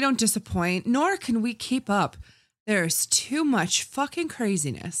 we don't disappoint, nor can we keep up. There's too much fucking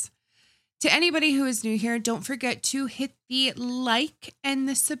craziness. To anybody who is new here, don't forget to hit the like and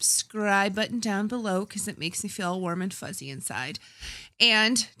the subscribe button down below because it makes me feel warm and fuzzy inside.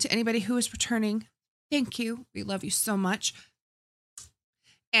 And to anybody who is returning, thank you. We love you so much.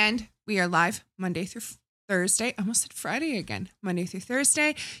 And we are live Monday through Thursday. I almost said Friday again. Monday through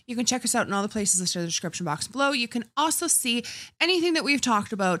Thursday. You can check us out in all the places listed in the description box below. You can also see anything that we've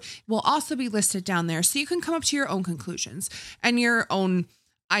talked about will also be listed down there so you can come up to your own conclusions and your own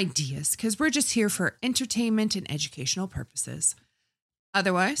ideas because we're just here for entertainment and educational purposes.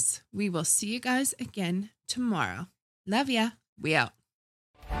 Otherwise, we will see you guys again tomorrow. Love ya. We out.